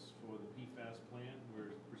grants for the PFAS plant.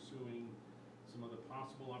 We're pursuing some other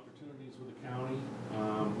possible opportunities with the county.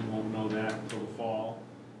 We won't know that until the fall.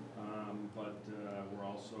 But we're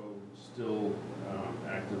also still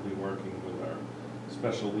actively working with our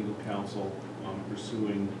special legal counsel on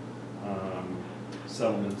pursuing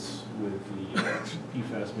settlements with the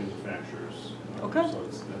PFAS manufacturers. Okay. So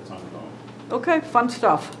that's ongoing. okay, fun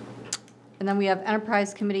stuff. and then we have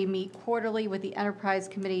Enterprise Committee meet quarterly with the Enterprise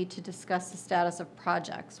Committee to discuss the status of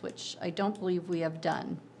projects, which I don't believe we have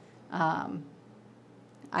done.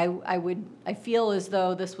 I feel as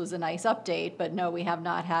though this was a nice update, but no, we have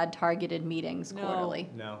not had targeted meetings No. quarterly.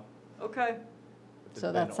 No. Okay.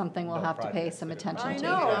 So that's something we'll have to pay some attention I to.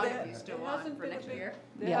 know, Take it there off if you still there want hasn't for been a next big, year.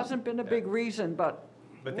 there Yeah. hasn't been a big reason, but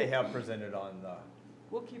But they have presented on the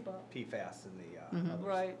we'll keep up. PFAS and the, Mhm. others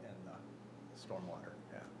Right. and the stormwater,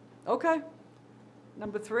 yeah. Okay.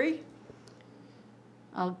 Number 3?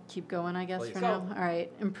 I'll keep going, I guess, Please. for Go. now. All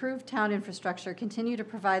right. Improve town infrastructure, continue to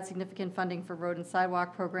provide significant funding for road and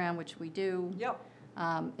sidewalk program, which we do. Yep,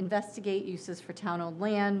 Investigate uses for town-owned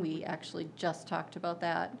land, we actually just talked about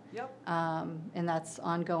that. yep. And that's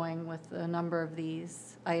ongoing with a number of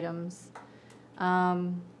these items.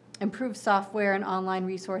 Improve software and online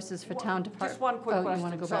resources for town departments. Just one quick Oh, you wanna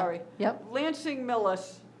question, go back? sorry. Yep. Lansing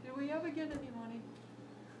Millis, did we ever get any money?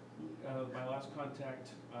 My last contact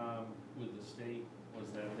with the state was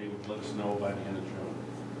that they would let us know by the end of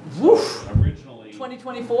June. Woof! Originally,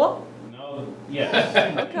 2024? no, yes.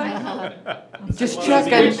 Okay. Just Well,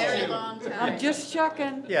 checking. It's been a very long time. I'm just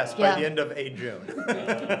checking. Yes, by Yeah. the end of June.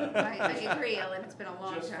 I agree, Ellen, it's been a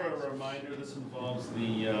long Just time. for a reminder, this involves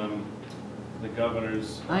the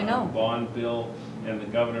governor's I know. bond bill, and the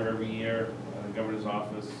governor every year, the governor's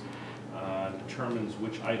office determines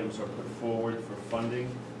which items are put forward for funding,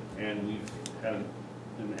 and we've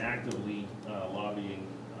been actively lobbying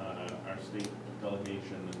our state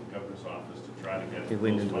delegation and the governor's office to try to get You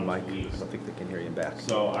lean those into the funds mic, I released. don't think they can hear you back.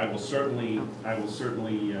 So I will certainly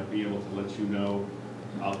be able to let you know.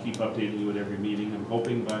 I'll keep updating you at every meeting. I'm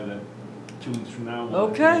hoping by the 2 weeks from now, we'll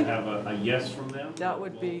Okay. have a yes from them. That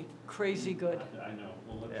would be crazy good. I know,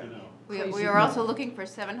 we'll let Yeah. you know. We Crazy are good. also looking for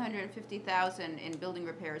 $750,000 in building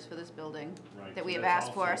repairs for this building Right, that so we have that's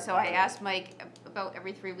asked for. also So I part of it. asked Mike about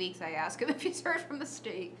every 3 weeks, I ask him if he's heard from the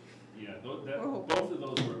state. Yeah, both of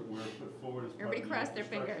those were put forward as part Everybody of cross the their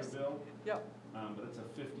infrastructure fingers. bill. Yep. But it's a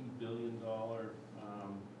 $50 billion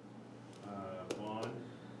bond.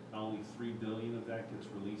 Only $3 billion of that gets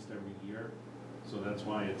released every year. So that's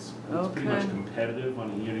why it's pretty much Okay. competitive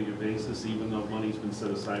on a year-to-year basis. Even though money's been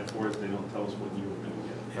set aside for it, they don't tell us what year we're gonna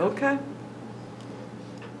get. Okay.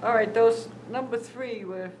 All right, those, number 3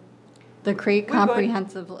 were, The create We're good.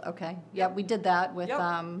 comprehensive, okay. Yeah, we did that with, Yep.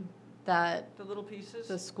 that, the little pieces?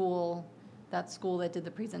 the school, that school that did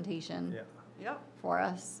the presentation. Yeah. Yep. For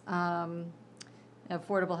us.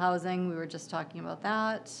 Affordable housing, we were just talking about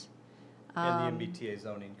that. And Um, the MBTA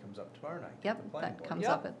zoning comes up tomorrow night. at the Yep, planning that board. comes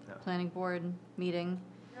Yep. up at Yeah. the planning board meeting.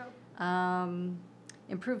 Yep.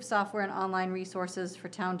 Improve software and online resources for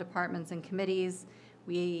town departments and committees.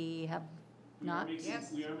 We have not, We are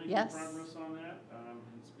making Yes. progress on that. And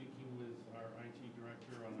speaking with our IT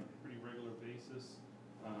director on a pretty regular basis.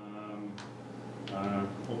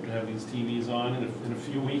 Hope to have these TVs on in a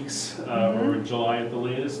few weeks, or in July at the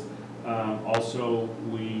latest. Also,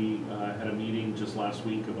 we had a meeting just last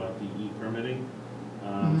week about the e-permitting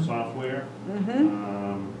software.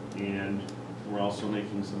 And we're also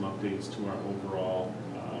making some updates to our overall,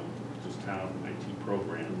 just town IT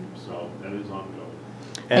program. So that is ongoing.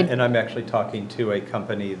 And I'm actually talking to a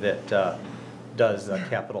company that does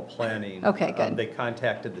capital planning. Okay, good. They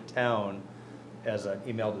contacted the town as an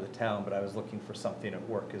email to the town, but I was looking for something at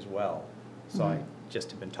work as well. So I just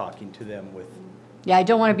have been talking to them with, yeah, I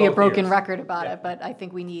don't want to be a Both broken ears. record about Yeah. it, but I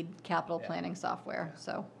think we need capital Yeah. planning software,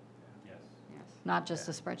 so, Yes. not just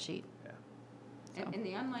a spreadsheet. And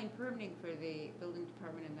the online permitting for the building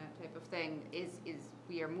department and that type of thing is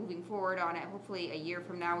we are moving forward on it. Hopefully, a year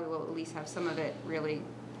from now, we will at least have some of it really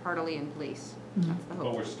heartily in place. That's the But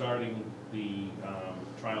hope. we're starting the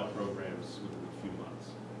trial programs within a few months.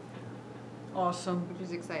 Awesome. Which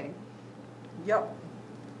is exciting. Yep.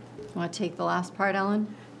 Want to take the last part,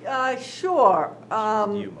 Ellen? Sure.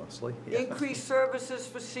 You mostly. Yeah. Increased services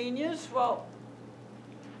for seniors, well,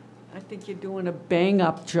 I think you're doing a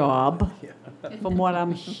bang-up job, from what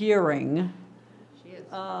I'm hearing. She is.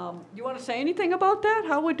 You want to say anything about that,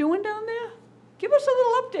 how we're doing down there? Give us a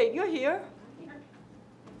little update, you're here.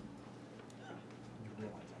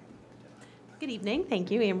 Good evening.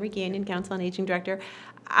 Thank you. Amory Gagnon, Council on Aging Director.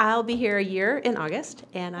 I'll be here a year in August,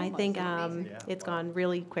 and I think it's gone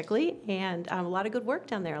really quickly, and a lot of good work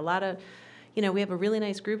down there. A lot of, we have a really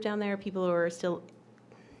nice group down there, people who are still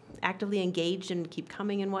actively engaged and keep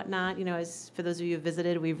coming and whatnot. As for those of you who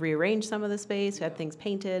visited, we've rearranged some of the space, we had things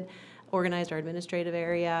painted, organized our administrative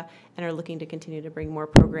area, and are looking to continue to bring more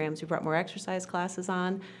programs. We brought more exercise classes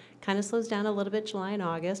on. Kind of slows down a little bit July and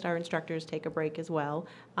August. Our instructors take a break as well.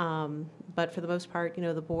 But for the most part,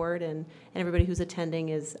 the board and everybody who's attending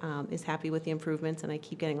is happy with the improvements, and I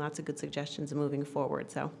keep getting lots of good suggestions and moving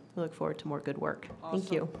forward. So we look forward to more good work.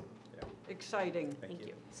 Thank you. Exciting. Thank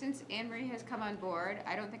you. Since Anne Marie has come on board,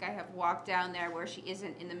 I don't think I have walked down there where she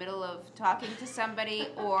isn't in the middle of talking to somebody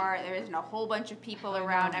or there isn't a whole bunch of people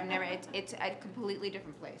around. It's a completely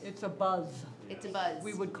different place. It's a buzz. It's a buzz.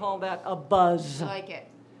 We would call that a buzz. I like it.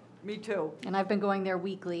 Me too. And I've been going there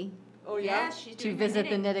weekly Oh, yeah? Yes, she's to doing her visit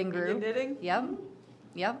the knitting Are you group. knitting?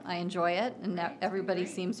 Yep, I enjoy it, and Great, everybody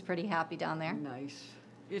great. seems pretty happy down there. Nice.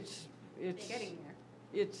 It's You're getting there.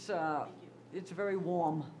 it's very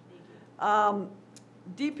warm.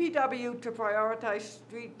 DPW to prioritize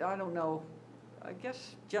street, I don't know, I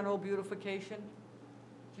guess general beautification.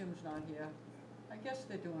 Jim's not here. I guess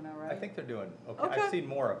they're doing all right. I think they're doing okay. Okay. I've seen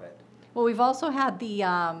more of it. Well, we've also had the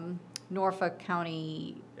Norfolk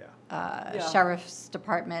County Yeah. Sheriff's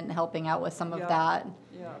Department helping out with some of Yeah. that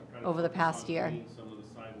Yeah. Trying to over the focus past on year. cleaning some of the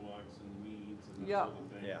sidewalks and weeds and that Yeah. sort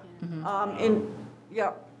of thing. Yeah.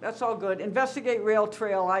 Yeah, that's all good. Investigate rail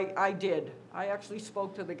trail, I did. I actually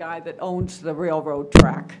spoke to the guy that owns the railroad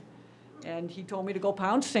track. And he told me to go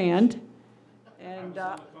pound sand. And,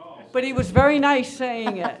 but he was very nice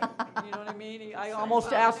saying it. You know what I mean? I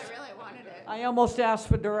almost asked, I really wanted it. I almost asked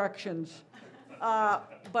for directions.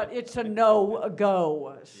 But it's a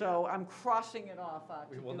no-go, so I'm crossing it off.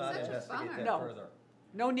 We will not Such a investigate bummer. that No. further.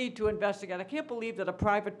 No need to investigate. I can't believe that a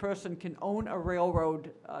private person can own a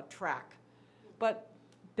railroad track, but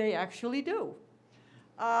they actually do.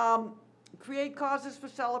 Create causes for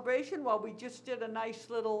celebration. Well, we just did a nice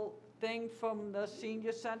little thing from the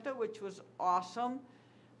senior center, which was awesome.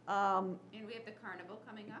 And we have the carnival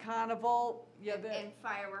coming up. Carnival, yeah, And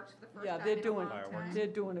fireworks for the first yeah, time they're in a doing, long time. they're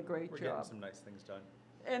doing a great We're getting job. some nice things done.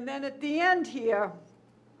 And then at the end here,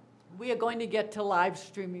 we are going to get to live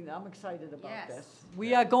streaming. I'm excited about Yes. this.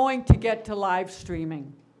 We are going to get to live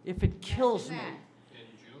streaming, if it kills me.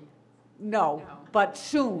 No, No. but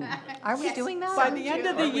soon. Are we Yes. doing that? By the end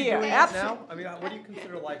of the Aren't we year. doing Yes. this now? I mean, what do you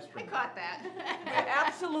consider live I streaming? caught that. We're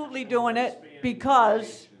absolutely doing it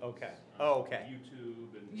because Okay. Oh, okay.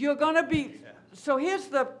 YouTube and. you're gonna be, Yeah. so here's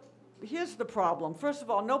the problem. First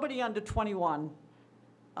of all, nobody under 21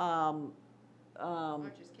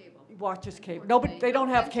 Watches cable. watches cable. Nobody, they don't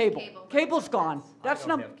have cable. Cable's gone. That's I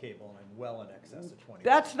don't number. have cable, and I'm well in excess of 20.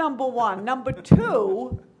 That's number one. Number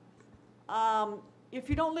two, if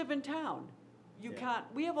you don't live in town, you Yeah. can't,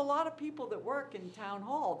 we have a lot of people that work in town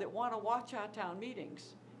hall that want to watch our town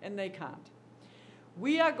meetings, and they can't.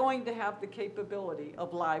 We are going to have the capability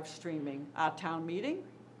of live streaming our town meeting,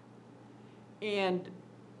 and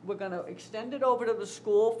we're going to extend it over to the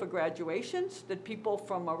school for graduations, that people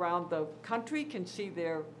from around the country can see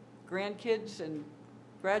their grandkids and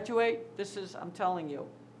graduate. This is, I'm telling you,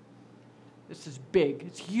 this is big.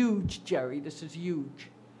 It's huge, Jerry. This is huge.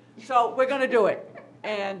 So we're going to do it.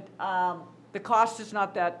 And the cost is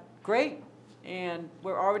not that great, and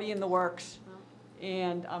we're already in the works,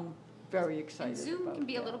 and I'm very excited And Zoom about can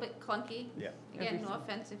be a that. little bit clunky. Yeah. Again, no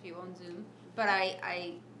offense if you own Zoom, but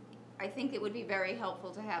I think it would be very helpful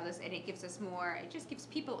to have this, and it gives us more, it just gives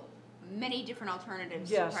people many different alternatives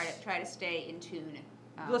to Yes. try to stay in tune.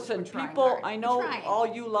 Listen, We're trying people, hard. I We're know trying. all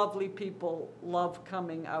you lovely people love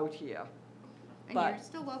coming out here. And but- you're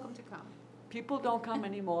still welcome to come. People don't come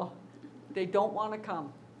anymore. They don't want to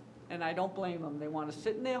come, and I don't blame them. They want to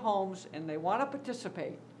sit in their homes, and they want to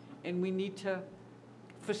participate, and we need to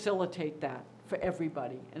facilitate that for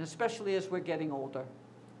everybody, and especially as we're getting older.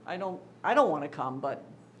 I don't want to come, but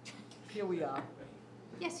here we are.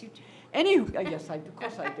 Yes, you do. Yes, of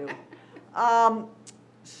course I do.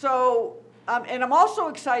 And I'm also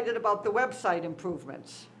excited about the website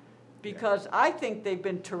improvements, because I think they've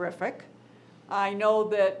been terrific. I know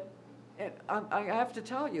that, I have to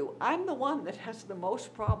tell you, I'm the one that has the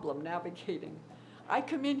most problem navigating. I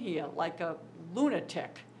come in here like a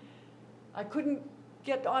lunatic. I couldn't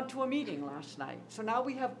get onto a meeting last night. So now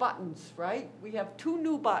we have buttons, right? We have 2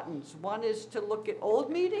 new buttons. One is to look at old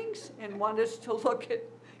meetings, and one is to look at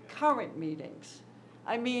current meetings.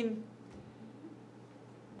 I mean,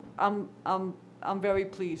 I'm very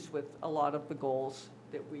pleased with a lot of the goals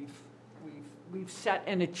that we've set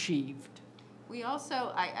and achieved. We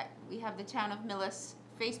also, we have the Town of Millis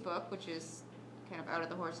Facebook, which is kind of out of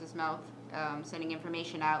the horse's mouth, sending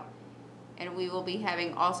information out. And we will be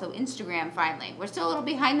having also Instagram finally. We're still a little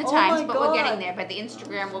behind the times, but we're getting there. But the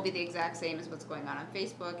Instagram will be the exact same as what's going on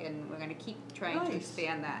Facebook, and we're going to keep trying to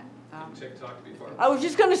expand that. TikTok before. I was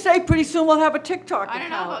just going to say, pretty soon we'll have a TikTok account. I don't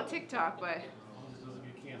know about TikTok, but...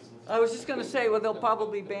 I was just going to say, well, they'll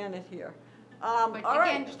probably ban it here. But all again,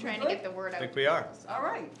 right, just trying to get the word out. I think we are. All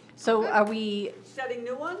right. So are we, Setting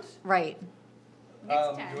new ones? right, Do you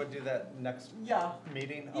want to do that next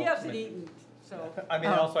meeting? He hasn't eaten, so. I mean,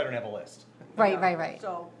 also I don't have a list. right.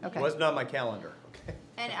 So, Okay. Wasn't on my calendar.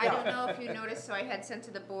 And I don't know if you noticed, so I had sent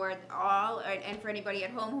to the board and for anybody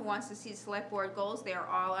at home who wants to see select board goals, they are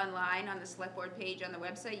all online on the select board page on the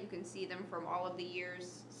website. You can see them from all of the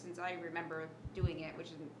years since I remember doing it, which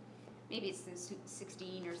is, maybe it's since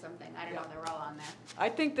 16 or something. I don't know, they're all on there. I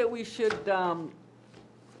think that we should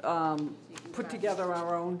put together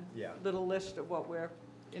our own little list of what we're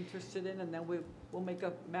interested in, and then we'll make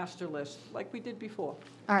a master list like we did before.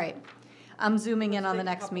 all right. I'm zooming in on the take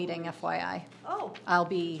a next couple meeting, weeks. FYI. Oh, I'll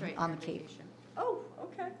be That's right, on you're the on Cape. vacation. oh,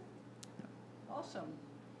 okay. Awesome.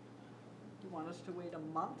 You want us to wait a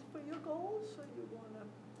month for your goals, or you want to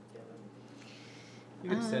get them? You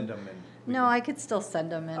can send them in. No, I could still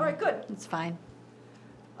send them in. All right, good. It's fine.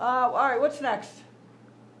 All right, what's next?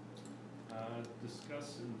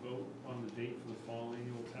 Discuss and vote on the date for the fall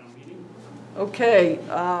annual town meeting. Okay,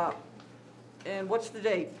 and what's the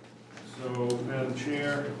date? So, Madam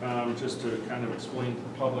Chair, just to kind of explain to the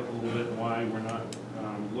public a little bit why we're not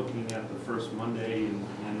looking at the first Monday in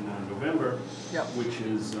November, which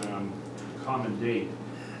is a common date.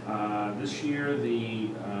 This year, the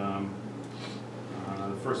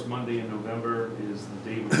first Monday in November is the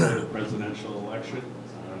day before the presidential election,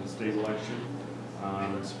 the state election.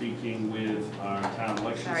 Speaking with our town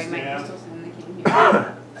election Sorry, Mike staff. Crystalson, they can't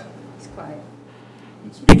hear. He's quiet.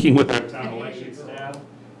 Speaking with our town election staff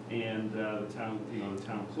and the town, the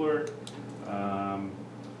town clerk,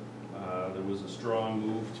 there was a strong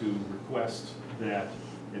move to request that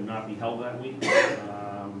it not be held that week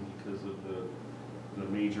because of the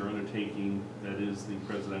major undertaking that is the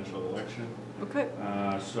presidential election. Okay.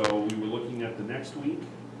 So we were looking at the next week.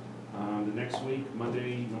 The next week,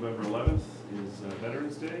 Monday, November 11th, is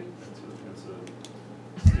Veterans Day. That's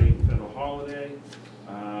a state and federal holiday.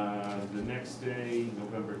 The next day,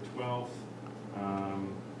 November 12th,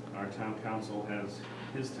 our town council has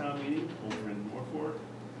his town meeting over in Norfolk.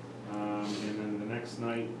 And then the next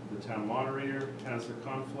night, the town moderator has a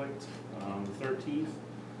conflict on the 13th.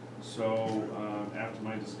 So after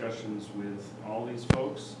my discussions with all these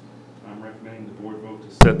folks, I'm recommending the board vote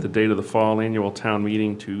to set the date of the fall annual town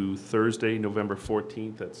meeting to Thursday, November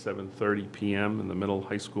 14th at 7:30 p.m. in the Middle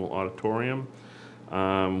High School auditorium.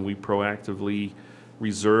 We proactively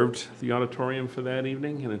reserved the auditorium for that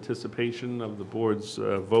evening in anticipation of the board's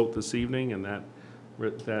vote this evening, and that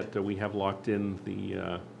we have locked in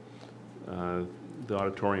the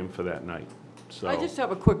auditorium for that night. So I just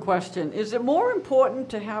have a quick question. Is it more important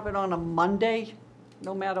to have it on a Monday,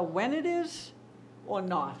 no matter when it is, or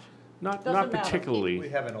not? Not Doesn't matter. particularly. We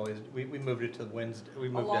haven't always, we moved it to Wednesday, we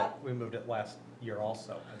moved it last year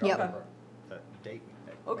also. I don't Yep. remember the date we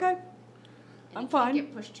picked. Okay, I'm fine. You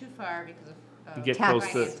can't get pushed too far because of You get close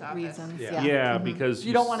to- finance office. Reasons, Yeah. Yeah, because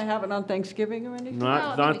You don't want to have it on Thanksgiving or anything? Not,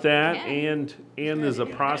 Well, I not mean, that, yeah. and there's a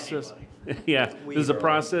process, yeah, there's a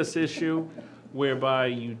process issue whereby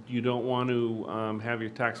you don't want to have your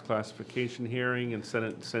tax classification hearing and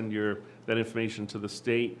send that information to the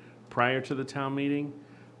state prior to the town meeting.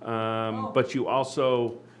 But you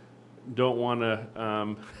also don't want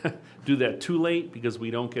to do that too late because we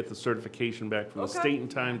don't get the certification back from the Okay. state in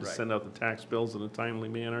time to Right. send out the tax bills in a timely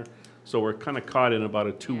manner. So we're kind of caught in about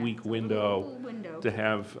a two-week it's a window little window. to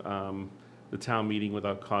have the town meeting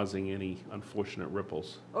without causing any unfortunate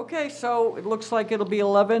ripples. Okay, so it looks like it'll be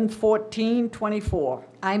 11/14/24.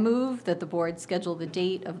 I move that the board schedule the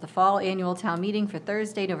date of the fall annual town meeting for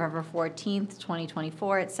Thursday, November 14th,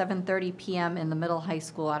 2024, at 7:30 PM in the Middle High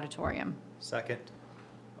School auditorium. Second.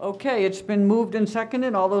 Okay, it's been moved and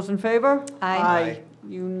seconded. All those in favor? Aye. Aye.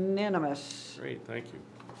 Unanimous. Great, thank you.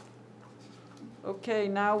 Okay,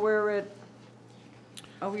 now we're at,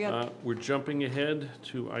 We're jumping ahead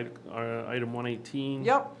to item 118.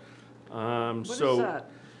 Yep. What What is that?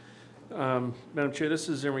 Madam Chair, this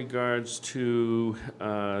is in regards to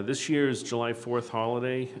this year's July 4th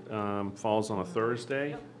holiday, falls on a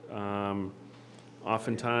Thursday.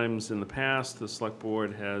 Oftentimes in the past, the Select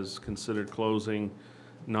Board has considered closing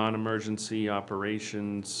non-emergency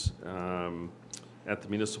operations at the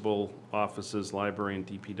municipal offices, library, and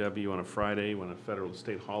DPW on a Friday when a federal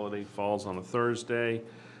state holiday falls on a Thursday.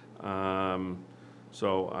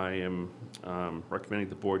 So I am recommending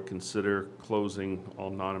the board consider closing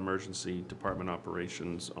all non-emergency department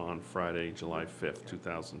operations on Friday, July 5th,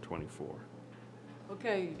 2024.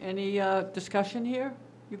 Okay, any discussion here?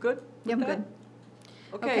 You good? Yeah, I'm with that? good.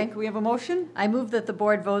 Okay, can we have a motion? I move that the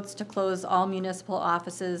board votes to close all municipal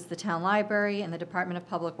offices, the town library, and the Department of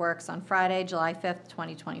Public Works on Friday, July 5th,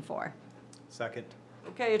 2024. Second.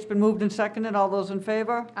 Okay, it's been moved and seconded. All those in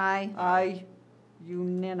favor? Aye. Aye.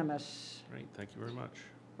 Unanimous. Great, thank you very much.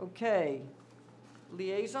 Okay.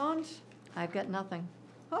 Liaisons? I've got nothing.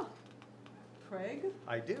 Craig?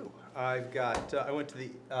 I do. I've got, I went to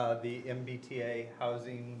the MBTA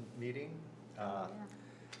housing meeting,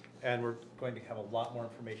 and we're going to have a lot more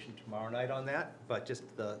information tomorrow night on that, but just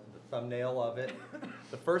the thumbnail of it.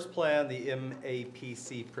 The first plan the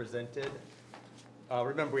MAPC presented,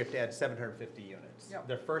 remember we have to add 750 units. Yep.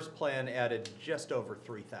 Their first plan added just over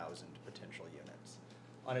 3,000 potential units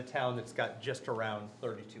on a town that's got just around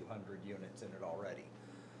 3,200 units in it already.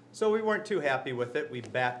 So we weren't too happy with it. We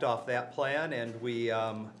backed off that plan, and we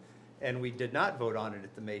did not vote on it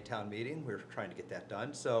at the May town meeting. We were trying to get that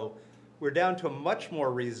done. So we're down to a much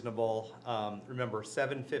more reasonable, remember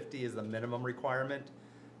 750 is the minimum requirement.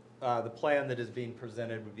 The plan that is being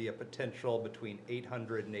presented would be a potential between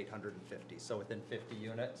 800 and 850, so within 50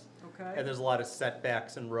 units. Okay. And there's a lot of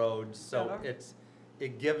setbacks and roads, so Better.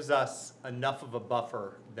 it gives us enough of a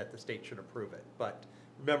buffer that the state should approve it. But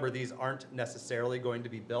remember, these aren't necessarily going to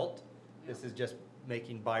be built. This is just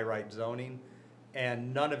making by right zoning.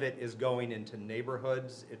 And none of it is going into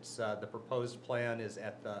neighborhoods. It's, the proposed plan is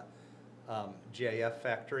at the GIF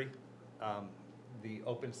factory, the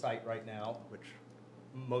open site right now, which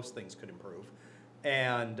most things could improve,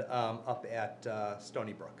 and up at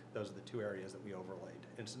Stony Brook. Those are the two areas that we overlaid.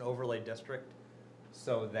 It's an overlay district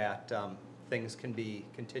so that things can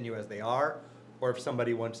continue as they are, or if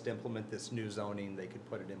somebody wants to implement this new zoning, they could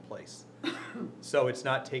put it in place. So it's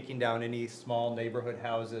not taking down any small neighborhood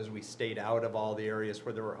houses. We stayed out of all the areas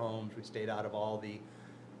where there were homes. We stayed out of all the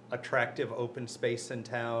attractive open space in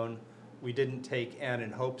town. We didn't take Ann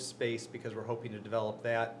and Hope's space because we're hoping to develop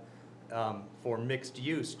that for mixed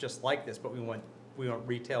use, just like this, but we want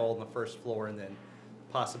retail on the first floor and then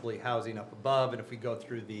possibly housing up above. And if we go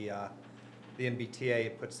through the MBTA,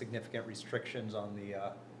 it puts significant restrictions on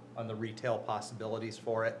the retail possibilities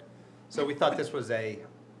for it. So we thought this was a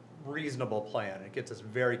reasonable plan. It gets us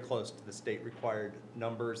very close to the state required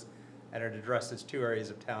numbers, and it addresses two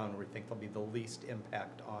areas of town where we think there'll be the least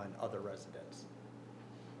impact on other residents.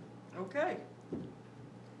 Okay.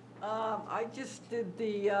 I just did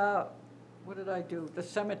the, what did I do? The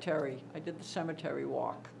cemetery. I did the cemetery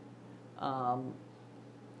walk.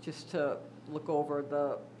 Just to look over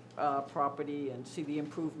the property and see the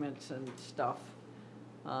improvements and stuff,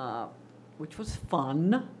 which was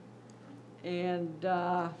fun. And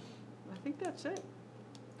I think that's it.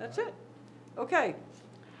 That's it. Okay.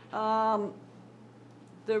 The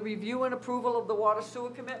review and approval of the water sewer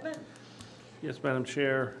commitment? Yes, Madam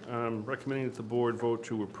Chair, recommending that the board vote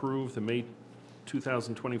to approve the May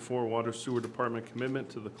 2024 Water Sewer Department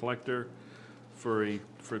commitment to the collector for a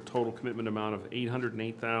total commitment amount of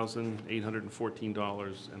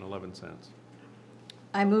 $808,814.11.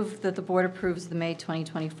 I move that the board approves the May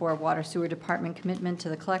 2024 Water Sewer Department commitment to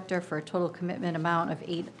the collector for a total commitment amount of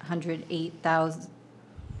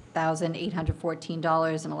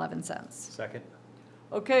 $808,814.11. Second.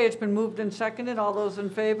 Okay, it's been moved and seconded. All those in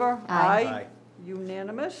favor? Aye. Aye.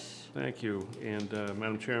 Unanimous? Thank you. And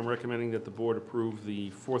Madam Chair, I'm recommending that the board approve the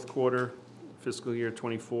fourth quarter fiscal year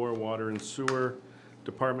 24 Water and Sewer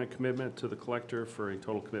Department commitment to the collector for a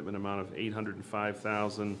total commitment amount of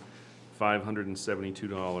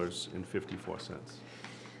 $805,572.54.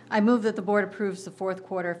 I move that the board approves the fourth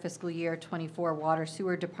quarter fiscal year '24 Water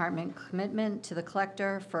Sewer Department commitment to the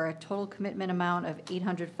collector for a total commitment amount of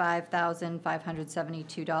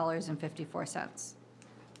 $805,572.54.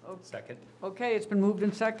 Second. Okay, it's been moved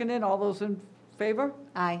and seconded. All those in favor?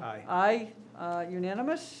 Aye. Aye. Aye,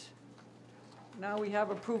 unanimous. Now we have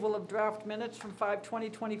approval of draft minutes from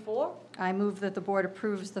 5/20/24. I move that the board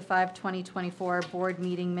approves the 5/20/24 board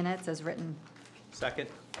meeting minutes as written. Second.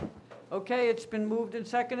 Okay, it's been moved and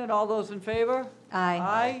seconded. All those in favor? Aye.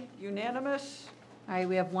 Aye, unanimous. All right,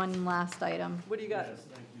 we have one last item. What do you got? Yes,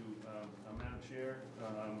 thank you, Madam Chair.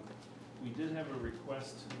 We did have a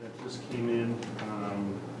request that just came in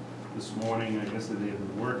this morning. I guess that they have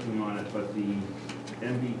been working on it, but the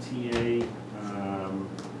MBTA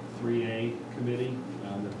 3A committee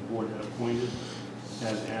that the board had appointed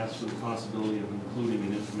had asked for the possibility of including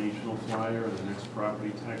an informational flyer in the next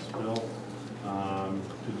property tax bill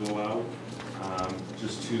to go out,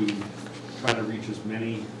 just to try to reach as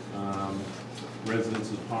many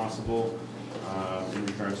residents as possible in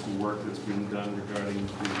regards to work that's being done regarding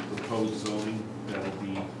the proposed zoning that will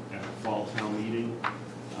be at the fall town meeting.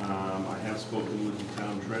 I have spoken with the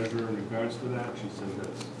town treasurer in regards to that. She said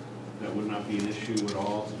that would not be an issue at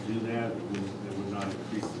all to do that. It would not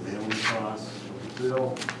increase the mailing costs of the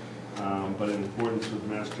bill. But in accordance with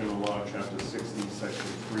Mass General Law, Chapter 60, Section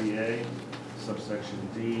 3A, subsection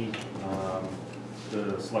D,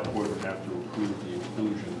 the select board would have to approve the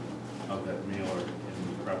inclusion of that mailer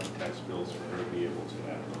in the property tax bills for her to be able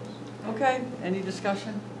to add those. Okay, any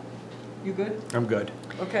discussion? You good? I'm good.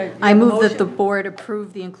 Okay. you I have a move that the motion? board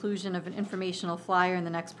approve the inclusion of an informational flyer in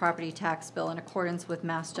the next property tax bill in accordance with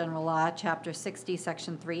Mass General Law, Chapter 60,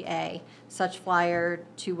 Section 3A. Such flyer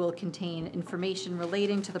too will contain information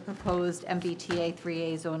relating to the proposed MBTA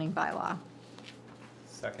 3A zoning bylaw.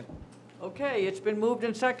 Second. Okay, it's been moved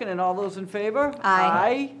and seconded. All those in favor? Aye.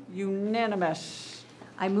 Aye, unanimous.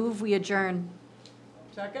 I move we adjourn.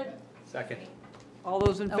 Second? Second. All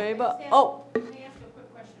those in Oh. favor? Oh, Can I ask you a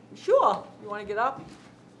quick question? sure. You want to get up?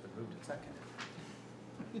 Moved and second.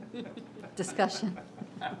 Discussion.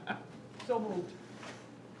 So moved.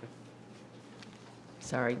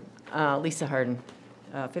 Sorry, Lisa Harden,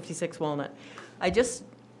 56 Walnut. I just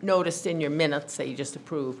noticed in your minutes that you just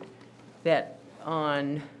approved that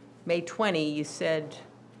on May 20, you said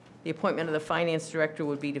the appointment of the finance director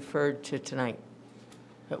would be deferred to tonight.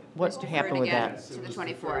 What It's deferred happened with again. that? To the It was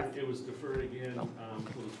 24th. deferred- It was deferred again till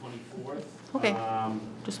the 24th. Okay.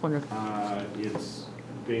 Just wondering. It's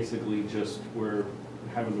basically just, we're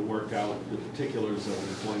having to work out the particulars of an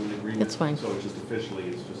employment agreement. That's fine. So it's just officially,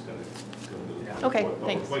 it's just gonna go to the 24th. Okay, But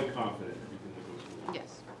thanks. we're quite confident everything will go smoothly.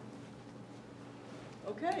 Yes.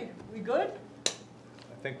 Okay, we good? I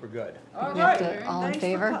think we're good. All We have right. to- all in Thanks for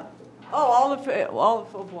favor? all of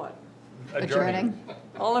what? Adjourning.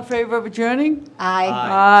 All in favor of adjourning? Aye.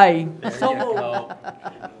 Aye. There So you moved. go.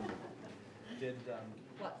 Did